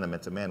Moral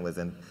Sentiments of Men, was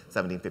in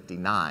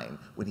 1759,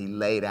 when he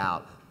laid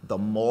out the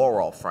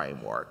moral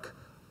framework,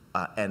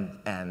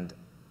 and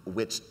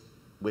which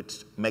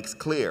makes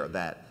clear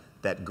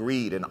that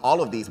greed and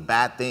all of these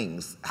bad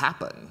things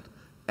happen,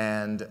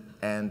 and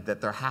that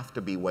there have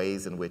to be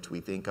ways in which we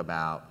think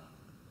about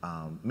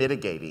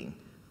mitigating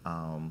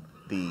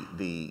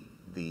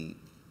the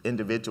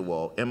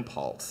individual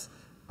impulse,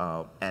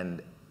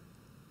 and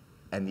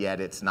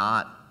yet it's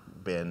not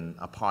been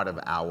a part of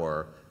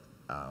our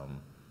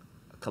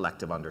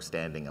collective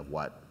understanding of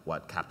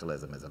what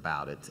capitalism is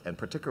about. And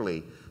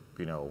particularly,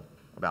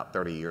 about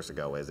 30 years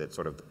ago, as it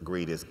sort of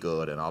greed is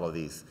good and all of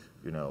these,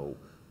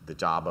 the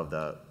job of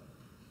the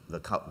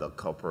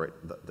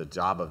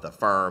job of the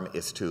firm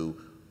is to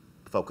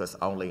focus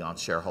only on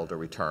shareholder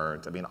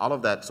returns. I mean, all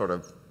of that sort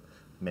of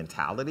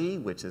mentality,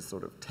 which has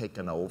sort of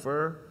taken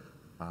over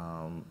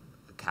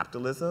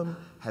capitalism,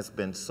 has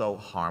been so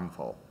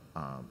harmful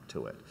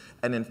to it.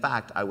 And in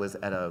fact, I was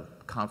at a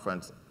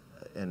conference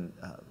in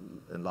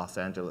Los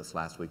Angeles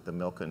last week, the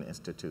Milken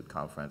Institute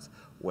conference,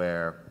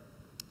 where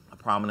a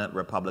prominent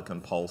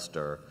Republican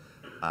pollster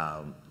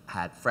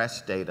had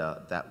fresh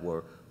data that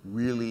were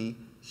really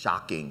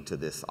shocking to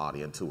this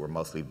audience, who were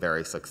mostly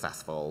very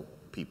successful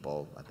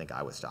people. I think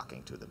I was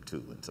shocking to them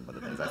too in some of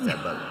the things I said,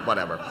 but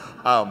whatever.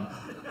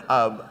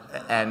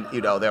 And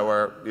there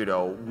were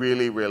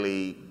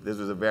really, this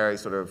was a very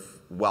sort of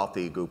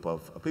wealthy group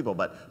of people.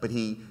 But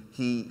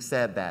he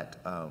said that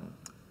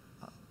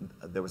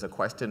there was a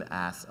question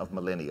asked of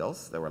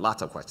millennials. There were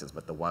lots of questions,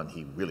 but the one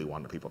he really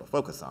wanted people to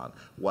focus on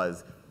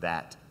was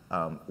that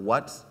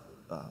what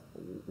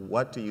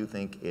do you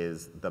think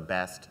is the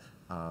best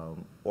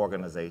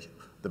organization,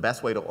 the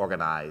best way to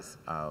organize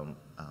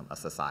a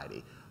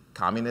society?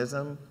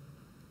 Communism,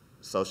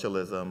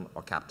 socialism,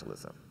 or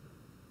capitalism?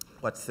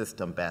 What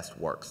system best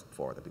works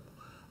for the people?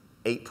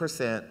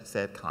 8%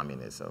 said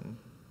communism,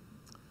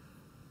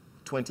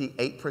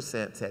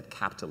 28% said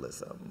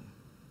capitalism,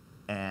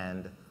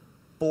 and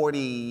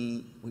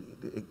 40,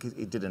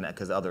 it didn't,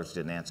 because others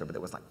didn't answer, but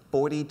it was like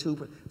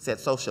 42% said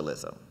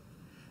socialism.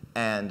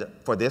 And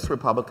for this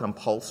Republican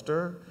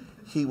pollster,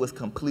 he was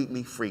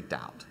completely freaked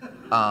out.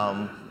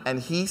 And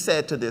he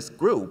said to this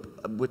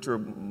group, which were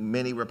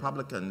many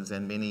Republicans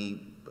and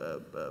many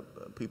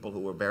people who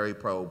were very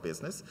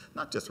pro-business,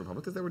 not just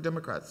Republicans, there were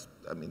Democrats.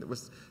 I mean, it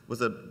was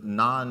a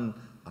non-partisan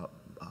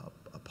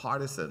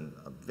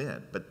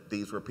event, but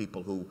these were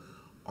people who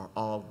are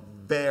all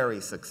very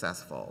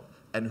successful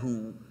and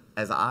who,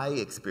 as I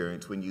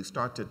experienced, when you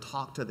start to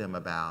talk to them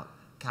about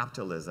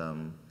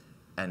capitalism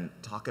and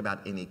talk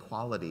about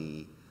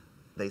inequality,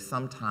 they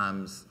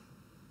sometimes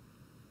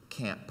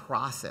can't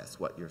process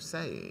what you're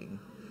saying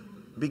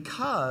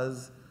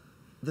because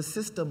the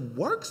system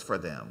works for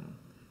them.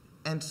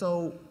 And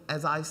so,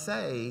 as I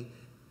say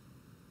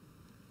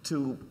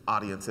to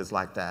audiences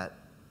like that,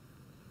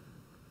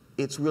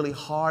 it's really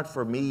hard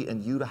for me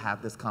and you to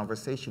have this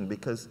conversation,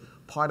 because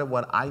part of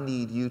what I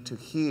need you to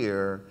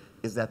hear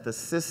is that the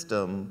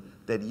system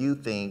that you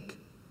think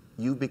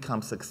you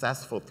become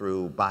successful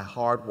through by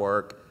hard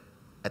work,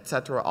 et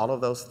cetera, all of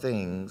those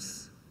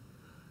things,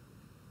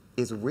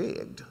 is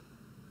rigged.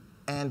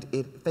 And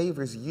it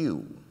favors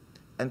you.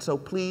 And so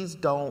please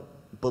don't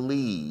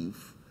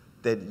believe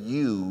that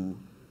you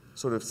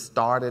sort of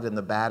started in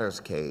the batter's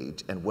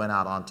cage and went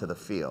out onto the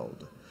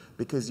field,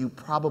 because you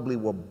probably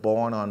were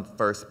born on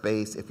first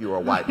base if you were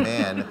a white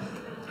man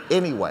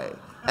anyway.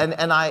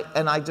 And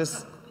I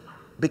just,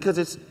 because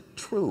it's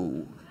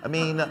true. I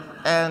mean,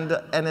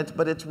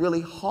 but it's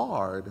really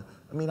hard.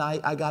 I mean,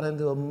 I got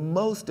into a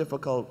most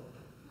difficult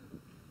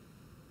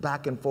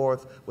back and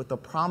forth with a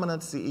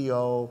prominent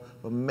CEO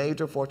of a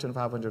major Fortune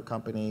 500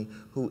 company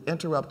who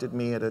interrupted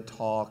me at a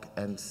talk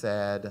and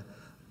said,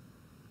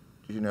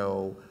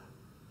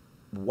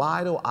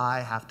 why do I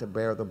have to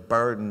bear the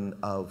burden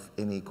of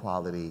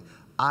inequality?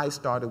 I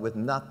started with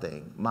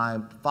nothing. My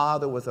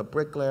father was a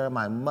bricklayer.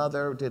 My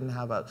mother didn't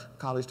have a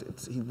college.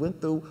 He went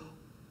through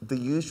the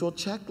usual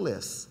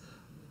checklists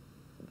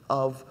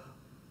of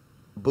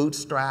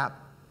bootstrap,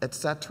 et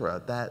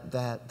cetera,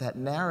 that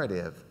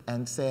narrative,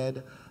 and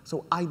said,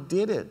 so I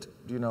did it,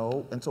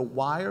 and so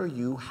why are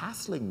you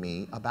hassling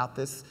me about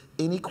this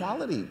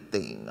inequality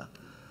thing?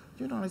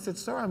 And I said,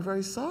 sir, I'm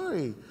very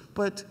sorry,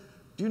 but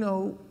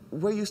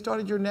where you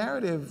started your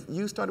narrative,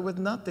 you started with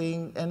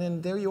nothing, and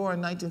then there you are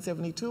in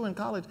 1972 in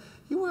college.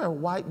 You were a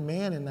white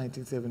man in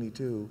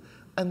 1972,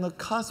 and the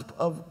cusp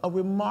of a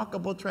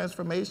remarkable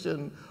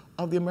transformation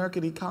of the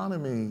American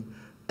economy,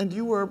 and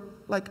you were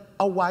like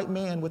a white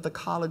man with a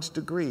college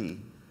degree,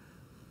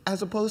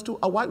 as opposed to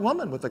a white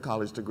woman with a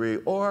college degree,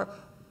 or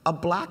a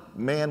black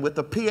man with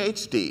a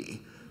PhD.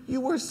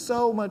 You were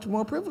so much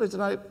more privileged,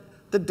 and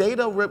the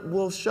data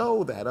will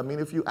show that. I mean,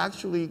 if you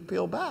actually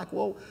peel back,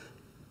 well,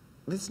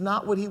 it's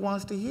not what he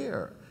wants to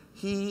hear.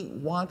 He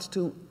wants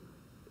to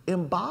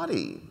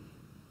embody,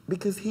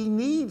 because he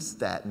needs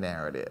that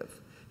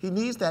narrative. He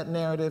needs that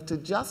narrative to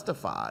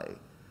justify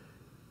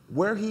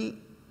where he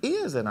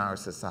is in our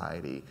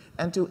society,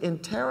 and to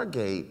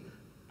interrogate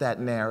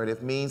that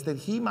narrative means that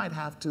he might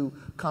have to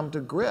come to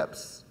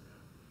grips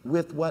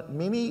with what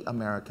many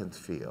Americans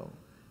feel,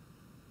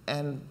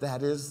 and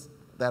that is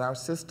that our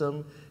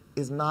system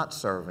is not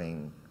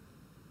serving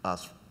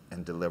us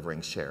and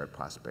delivering shared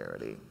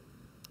prosperity.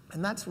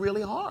 And that's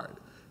really hard.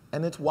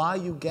 And it's why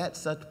you get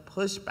such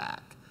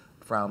pushback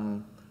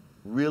from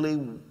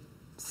really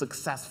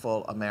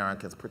successful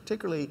Americans,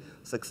 particularly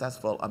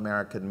successful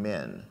American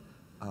men.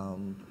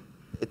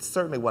 It's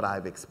certainly what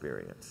I've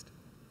experienced.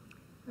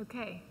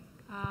 Okay.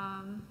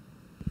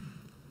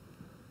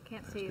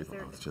 Can't see, is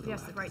there?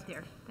 Yes, right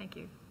there. Thank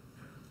you.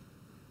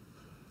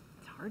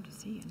 It's hard to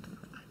see into the...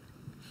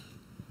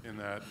 In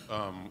that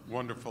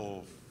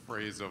wonderful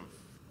phrase of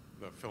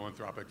the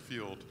philanthropic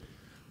field,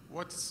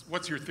 what's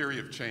your theory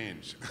of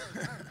change?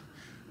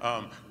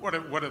 What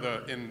are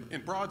the,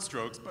 in broad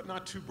strokes, but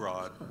not too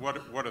broad, what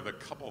are the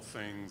couple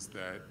things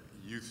that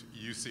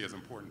you see as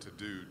important to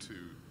do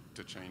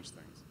to change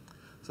things?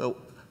 So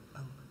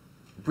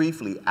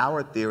briefly,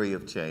 our theory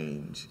of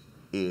change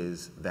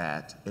is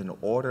that in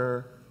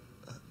order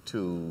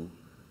to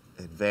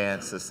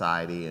advance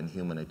society and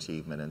human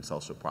achievement and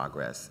social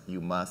progress,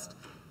 you must,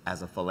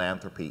 as a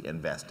philanthropy,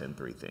 invest in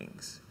three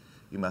things.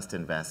 You must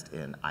invest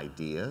in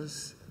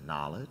ideas,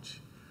 knowledge.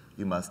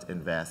 You must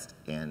invest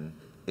in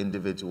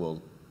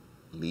individual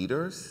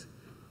leaders,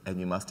 and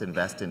you must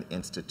invest in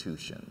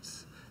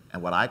institutions.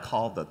 And what I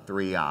call the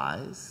 3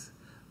 I's,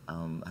 I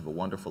have a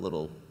wonderful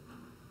little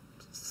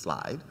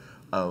slide,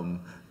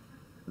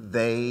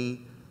 they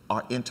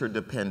are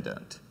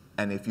interdependent.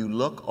 And if you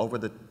look over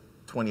the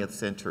 20th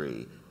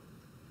century,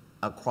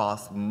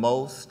 across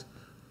most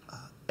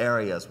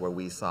areas where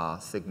we saw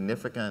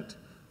significant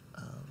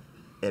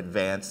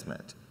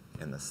advancement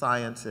in the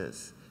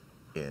sciences,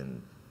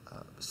 in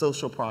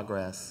social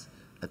progress,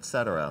 et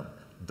cetera,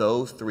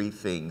 those 3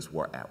 things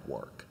were at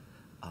work.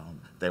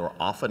 They were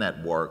often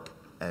at work,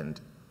 and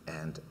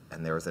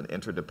there was an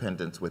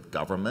interdependence with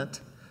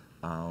government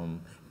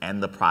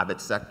and the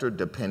private sector,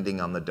 depending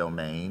on the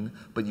domain.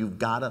 But you've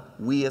got to,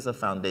 we as a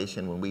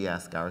foundation, when we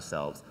ask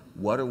ourselves,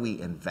 what are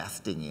we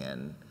investing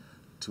in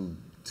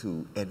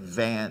to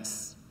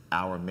advance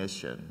our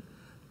mission?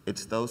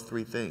 It's those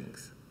 3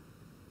 things.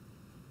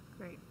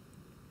 Great.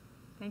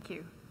 Thank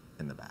you.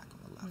 In the back, on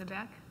the left. In the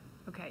back?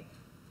 Okay.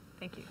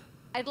 Thank you.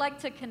 I'd like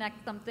to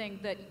connect something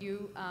that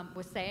you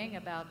were saying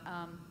about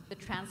the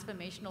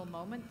transformational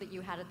moment that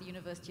you had at the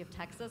University of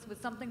Texas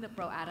with something that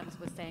Bro Adams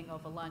was saying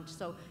over lunch.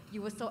 So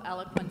you were so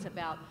eloquent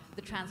about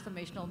the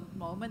transformational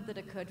moment that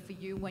occurred for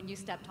you when you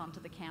stepped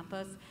onto the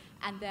campus.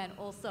 And then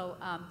also,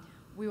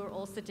 we were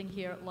all sitting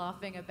here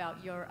laughing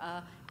about your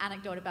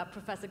anecdote about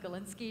Professor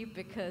Galinsky,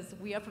 because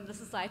we are from the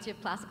Society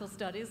of Classical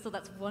Studies, so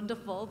that's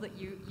wonderful that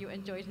you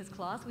enjoyed his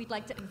class. We'd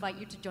like to invite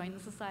you to join the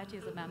society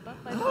as a member.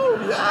 Oh,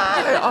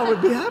 yeah, I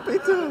would be happy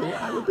to.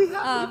 I would be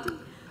happy to.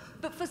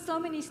 But for so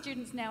many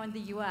students now in the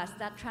US,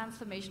 that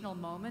transformational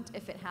moment,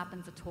 if it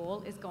happens at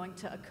all, is going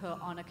to occur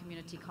on a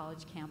community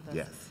college campus.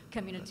 Yes.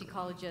 Community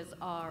colleges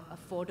are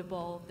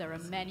affordable. There are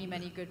many,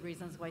 many good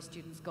reasons why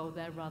students go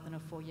there rather than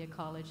a 4-year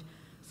college.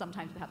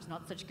 Sometimes perhaps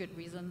not such good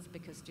reasons,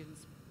 because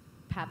students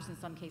perhaps in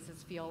some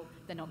cases feel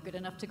they're not good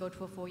enough to go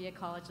to a 4-year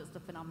college. That's the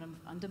phenomenon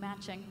of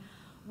undermatching.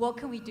 What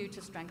can we do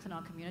to strengthen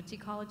our community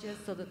colleges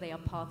so that they are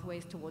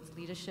pathways towards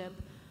leadership,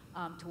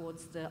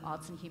 towards the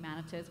arts and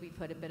humanities? We've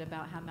heard a bit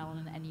about how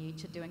Mellon and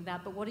NEH are doing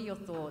that, but what are your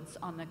thoughts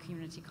on the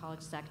community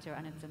college sector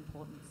and its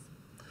importance?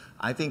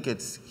 I think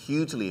it's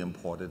hugely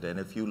important, and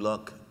if you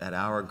look at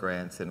our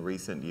grants in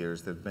recent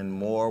years, there's been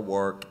more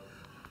work,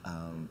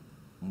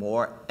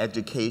 more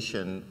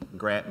education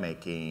grant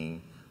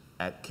making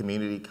at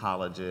community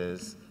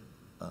colleges,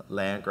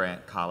 land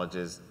grant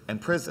colleges, and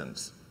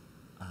prisons.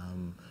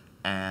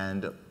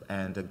 And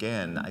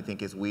again, I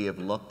think as we have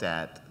looked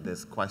at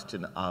this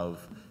question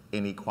of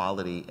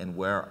inequality and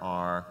where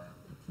are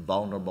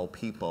vulnerable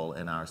people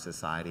in our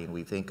society, and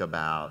we think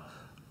about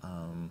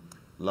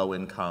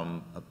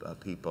low-income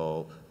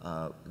people,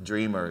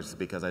 dreamers,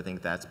 because I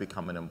think that's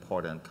become an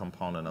important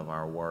component of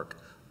our work.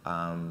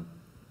 The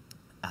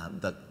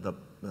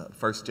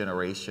first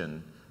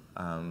generation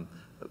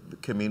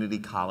community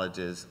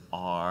colleges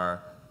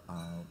are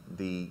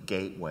the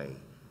gateway,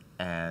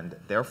 and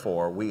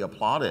therefore we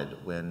applauded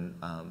when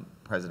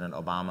President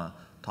Obama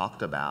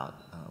talked about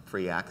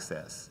free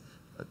access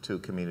to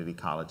community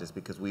colleges,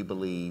 because we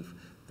believe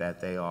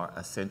that they are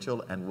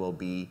essential and will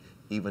be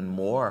even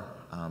more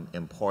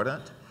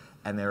important.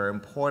 And they're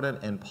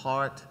important in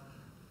part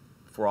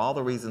for all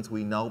the reasons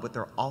we know, but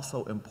they're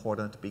also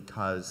important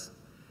because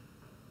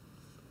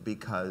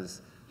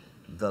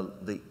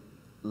the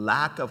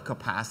lack of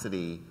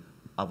capacity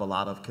of a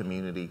lot of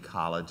community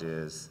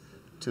colleges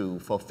to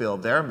fulfill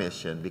their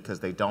mission, because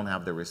they don't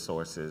have the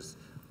resources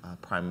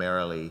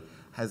primarily,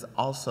 has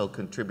also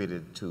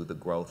contributed to the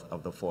growth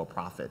of the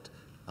for-profit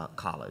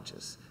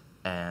colleges.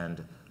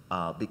 And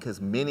because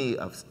many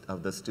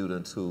of the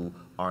students who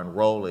are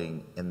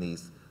enrolling in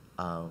these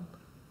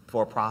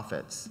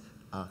for-profits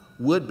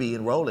would be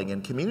enrolling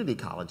in community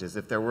colleges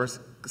if there were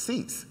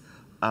seats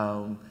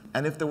and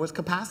if there was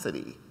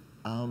capacity.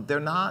 They're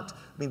not,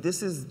 I mean,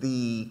 this is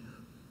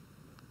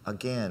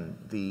again,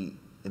 the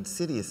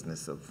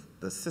insidiousness of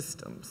the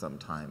system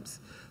sometimes,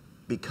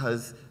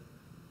 because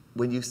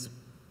when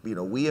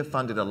we have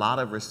funded a lot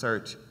of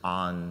research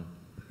on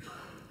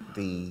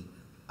the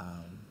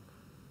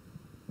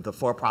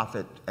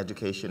for-profit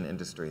education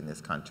industry in this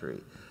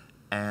country.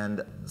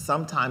 And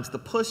sometimes the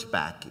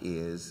pushback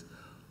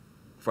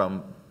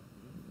from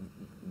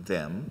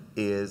them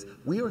is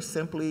we are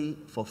simply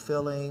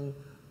fulfilling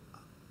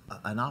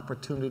an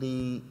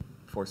opportunity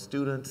for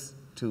students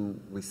to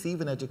receive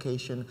an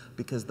education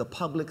because the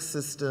public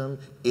system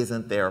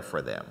isn't there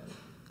for them.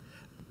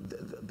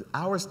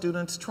 Our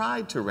students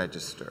tried to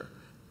register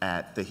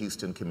at the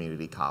Houston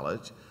Community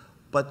College,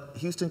 but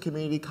Houston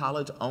Community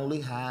College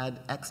only had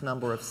X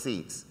number of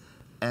seats.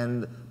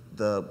 And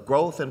the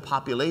growth in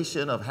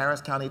population of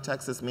Harris County,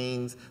 Texas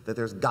means that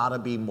there's gotta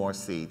be more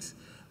seats.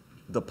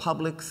 The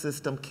public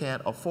system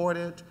can't afford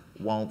it,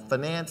 won't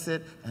finance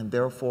it, and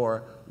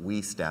therefore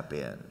we step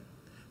in.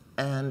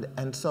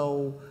 And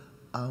so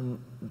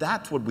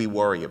that's what we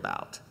worry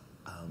about.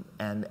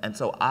 And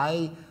so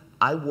I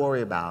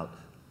worry about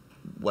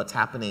what's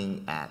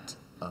happening at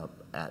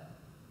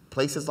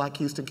places like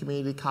Houston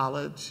Community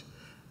College.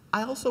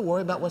 I also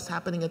worry about what's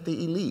happening at the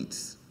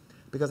elites,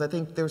 because I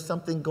think there's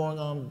something going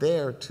on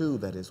there too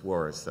that is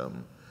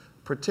worrisome,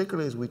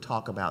 particularly as we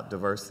talk about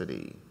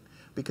diversity,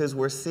 because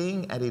we're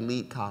seeing at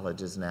elite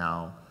colleges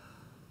now,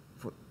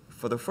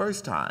 for the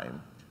first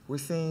time, we're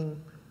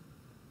seeing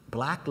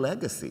Black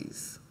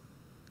legacies.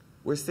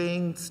 We're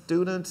seeing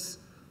students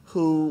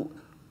who,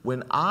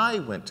 when I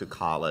went to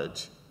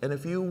college, and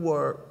if you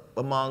were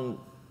among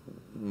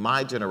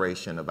my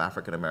generation of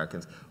African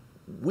Americans,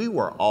 we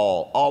were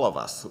all of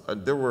us,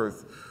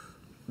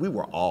 we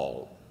were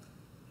all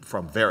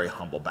from very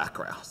humble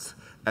backgrounds.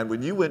 And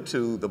when you went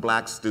to the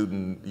Black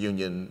Student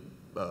Union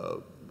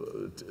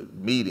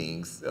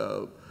meetings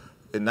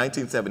in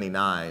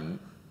 1979,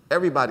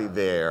 everybody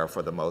there,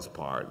 for the most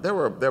part,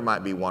 there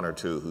might be one or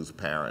two whose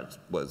parents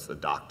was a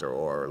doctor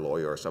or a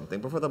lawyer or something,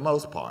 but for the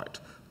most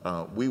part,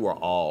 we were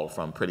all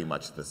from pretty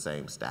much the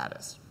same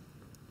status.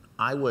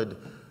 I would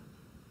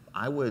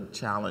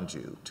challenge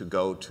you to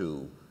go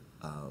to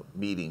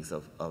meetings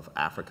of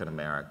African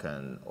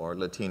American or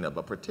Latino,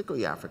 but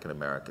particularly African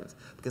Americans,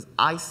 because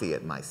I see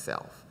it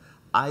myself.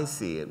 I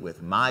see it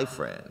with my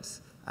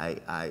friends,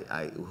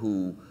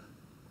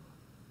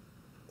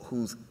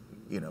 whose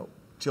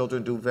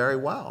children do very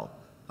well,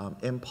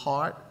 in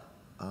part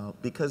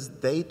because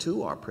they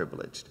too are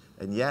privileged.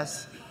 And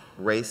yes,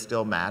 race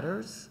still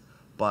matters,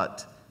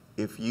 but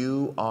if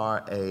you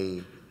are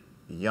a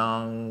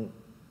young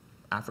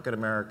African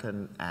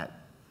American at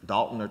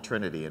Dalton or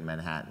Trinity in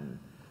Manhattan,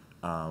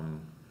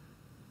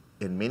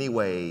 in many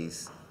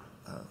ways,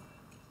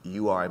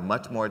 you are a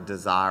much more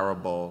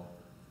desirable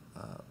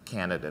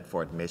candidate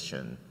for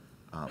admission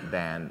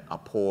than a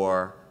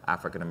poor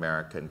African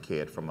American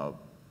kid from a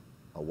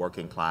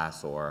working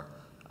class or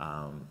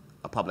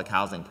a public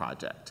housing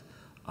project.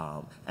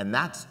 And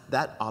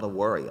that ought to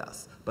worry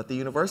us. But the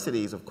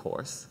universities, of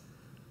course,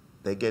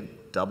 they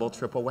get double,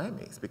 triple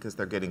whammies because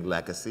they're getting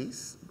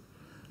legacies,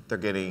 they're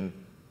getting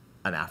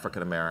an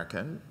African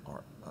American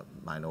or a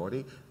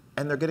minority,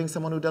 and they're getting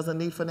someone who doesn't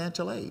need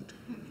financial aid.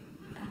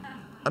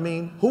 I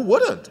mean, who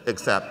wouldn't,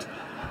 except,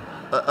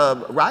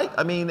 right?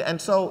 I mean, and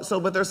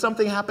but there's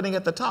something happening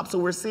at the top. So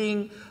we're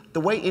seeing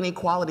the way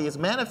inequality is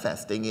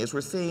manifesting is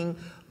we're seeing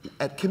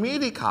at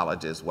community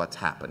colleges what's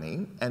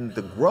happening, and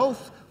the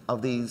growth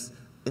of these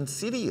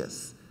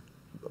insidious,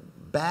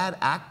 bad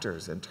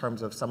actors in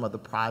terms of some of the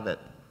private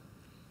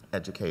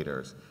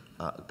educators,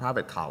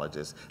 private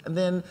colleges. And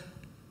then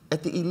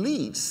at the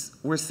elites,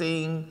 we're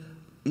seeing,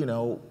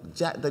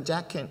 the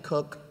Jack Kent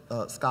Cooke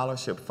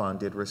Scholarship Fund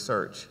did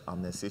research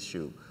on this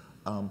issue.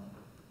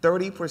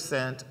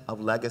 30%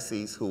 of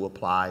legacies who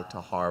apply to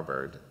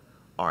Harvard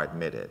are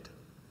admitted.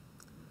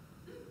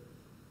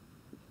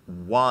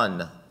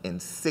 1 in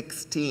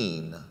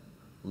 16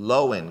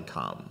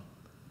 low-income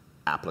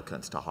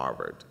applicants to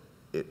Harvard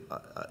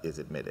is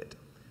admitted.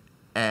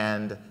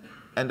 And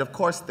of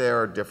course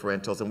there are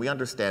differentials, and we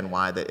understand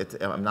why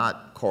I'm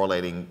not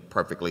correlating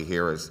perfectly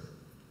here, as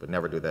would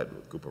never do that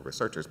with a group of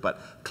researchers, but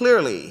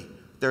clearly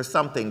there's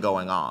something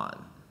going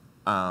on,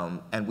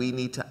 and we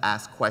need to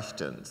ask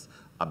questions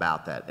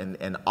about that.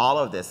 And all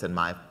of this, in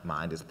my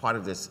mind, is part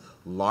of this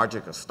larger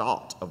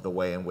gestalt of the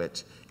way in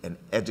which in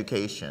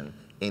education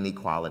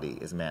inequality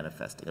is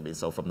manifesting. I mean,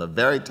 so from the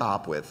very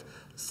top with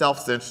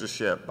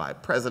self-censorship by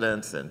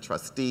presidents and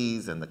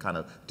trustees and the kind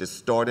of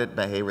distorted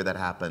behavior that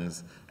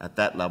happens at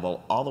that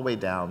level, all the way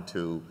down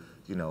to,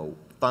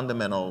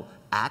 fundamental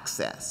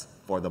access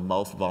for the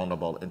most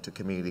vulnerable into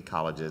community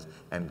colleges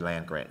and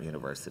land-grant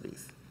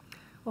universities.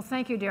 Well,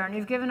 thank you, Darren.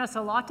 You've given us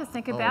a lot to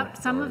think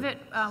about. Some of it,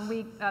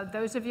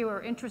 those of you who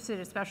are interested,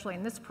 especially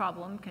in this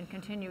problem, can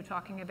continue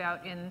talking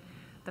about in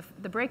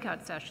the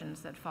breakout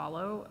sessions that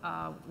follow,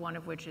 one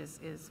of which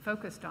is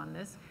focused on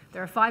this.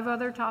 There are 5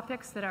 other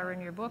topics that are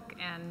in your book,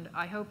 and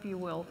I hope you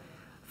will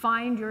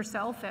find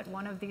yourself at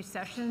one of these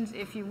sessions.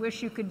 If you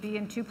wish you could be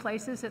in 2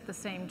 places at the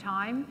same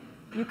time,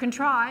 you can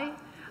try,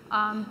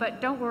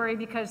 but don't worry,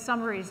 because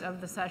summaries of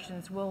the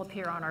sessions will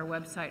appear on our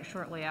website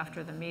shortly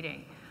after the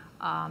meeting.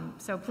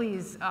 So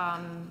please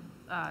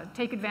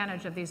take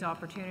advantage of these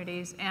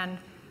opportunities, and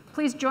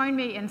please join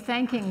me in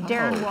thanking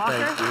Darren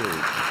Walker. Thank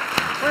you.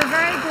 We're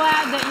very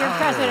glad that you're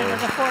president of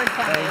the Ford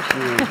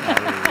Foundation. Thank you,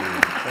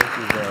 Pauline. Thank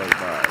you very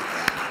much.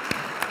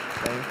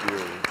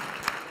 Thank you.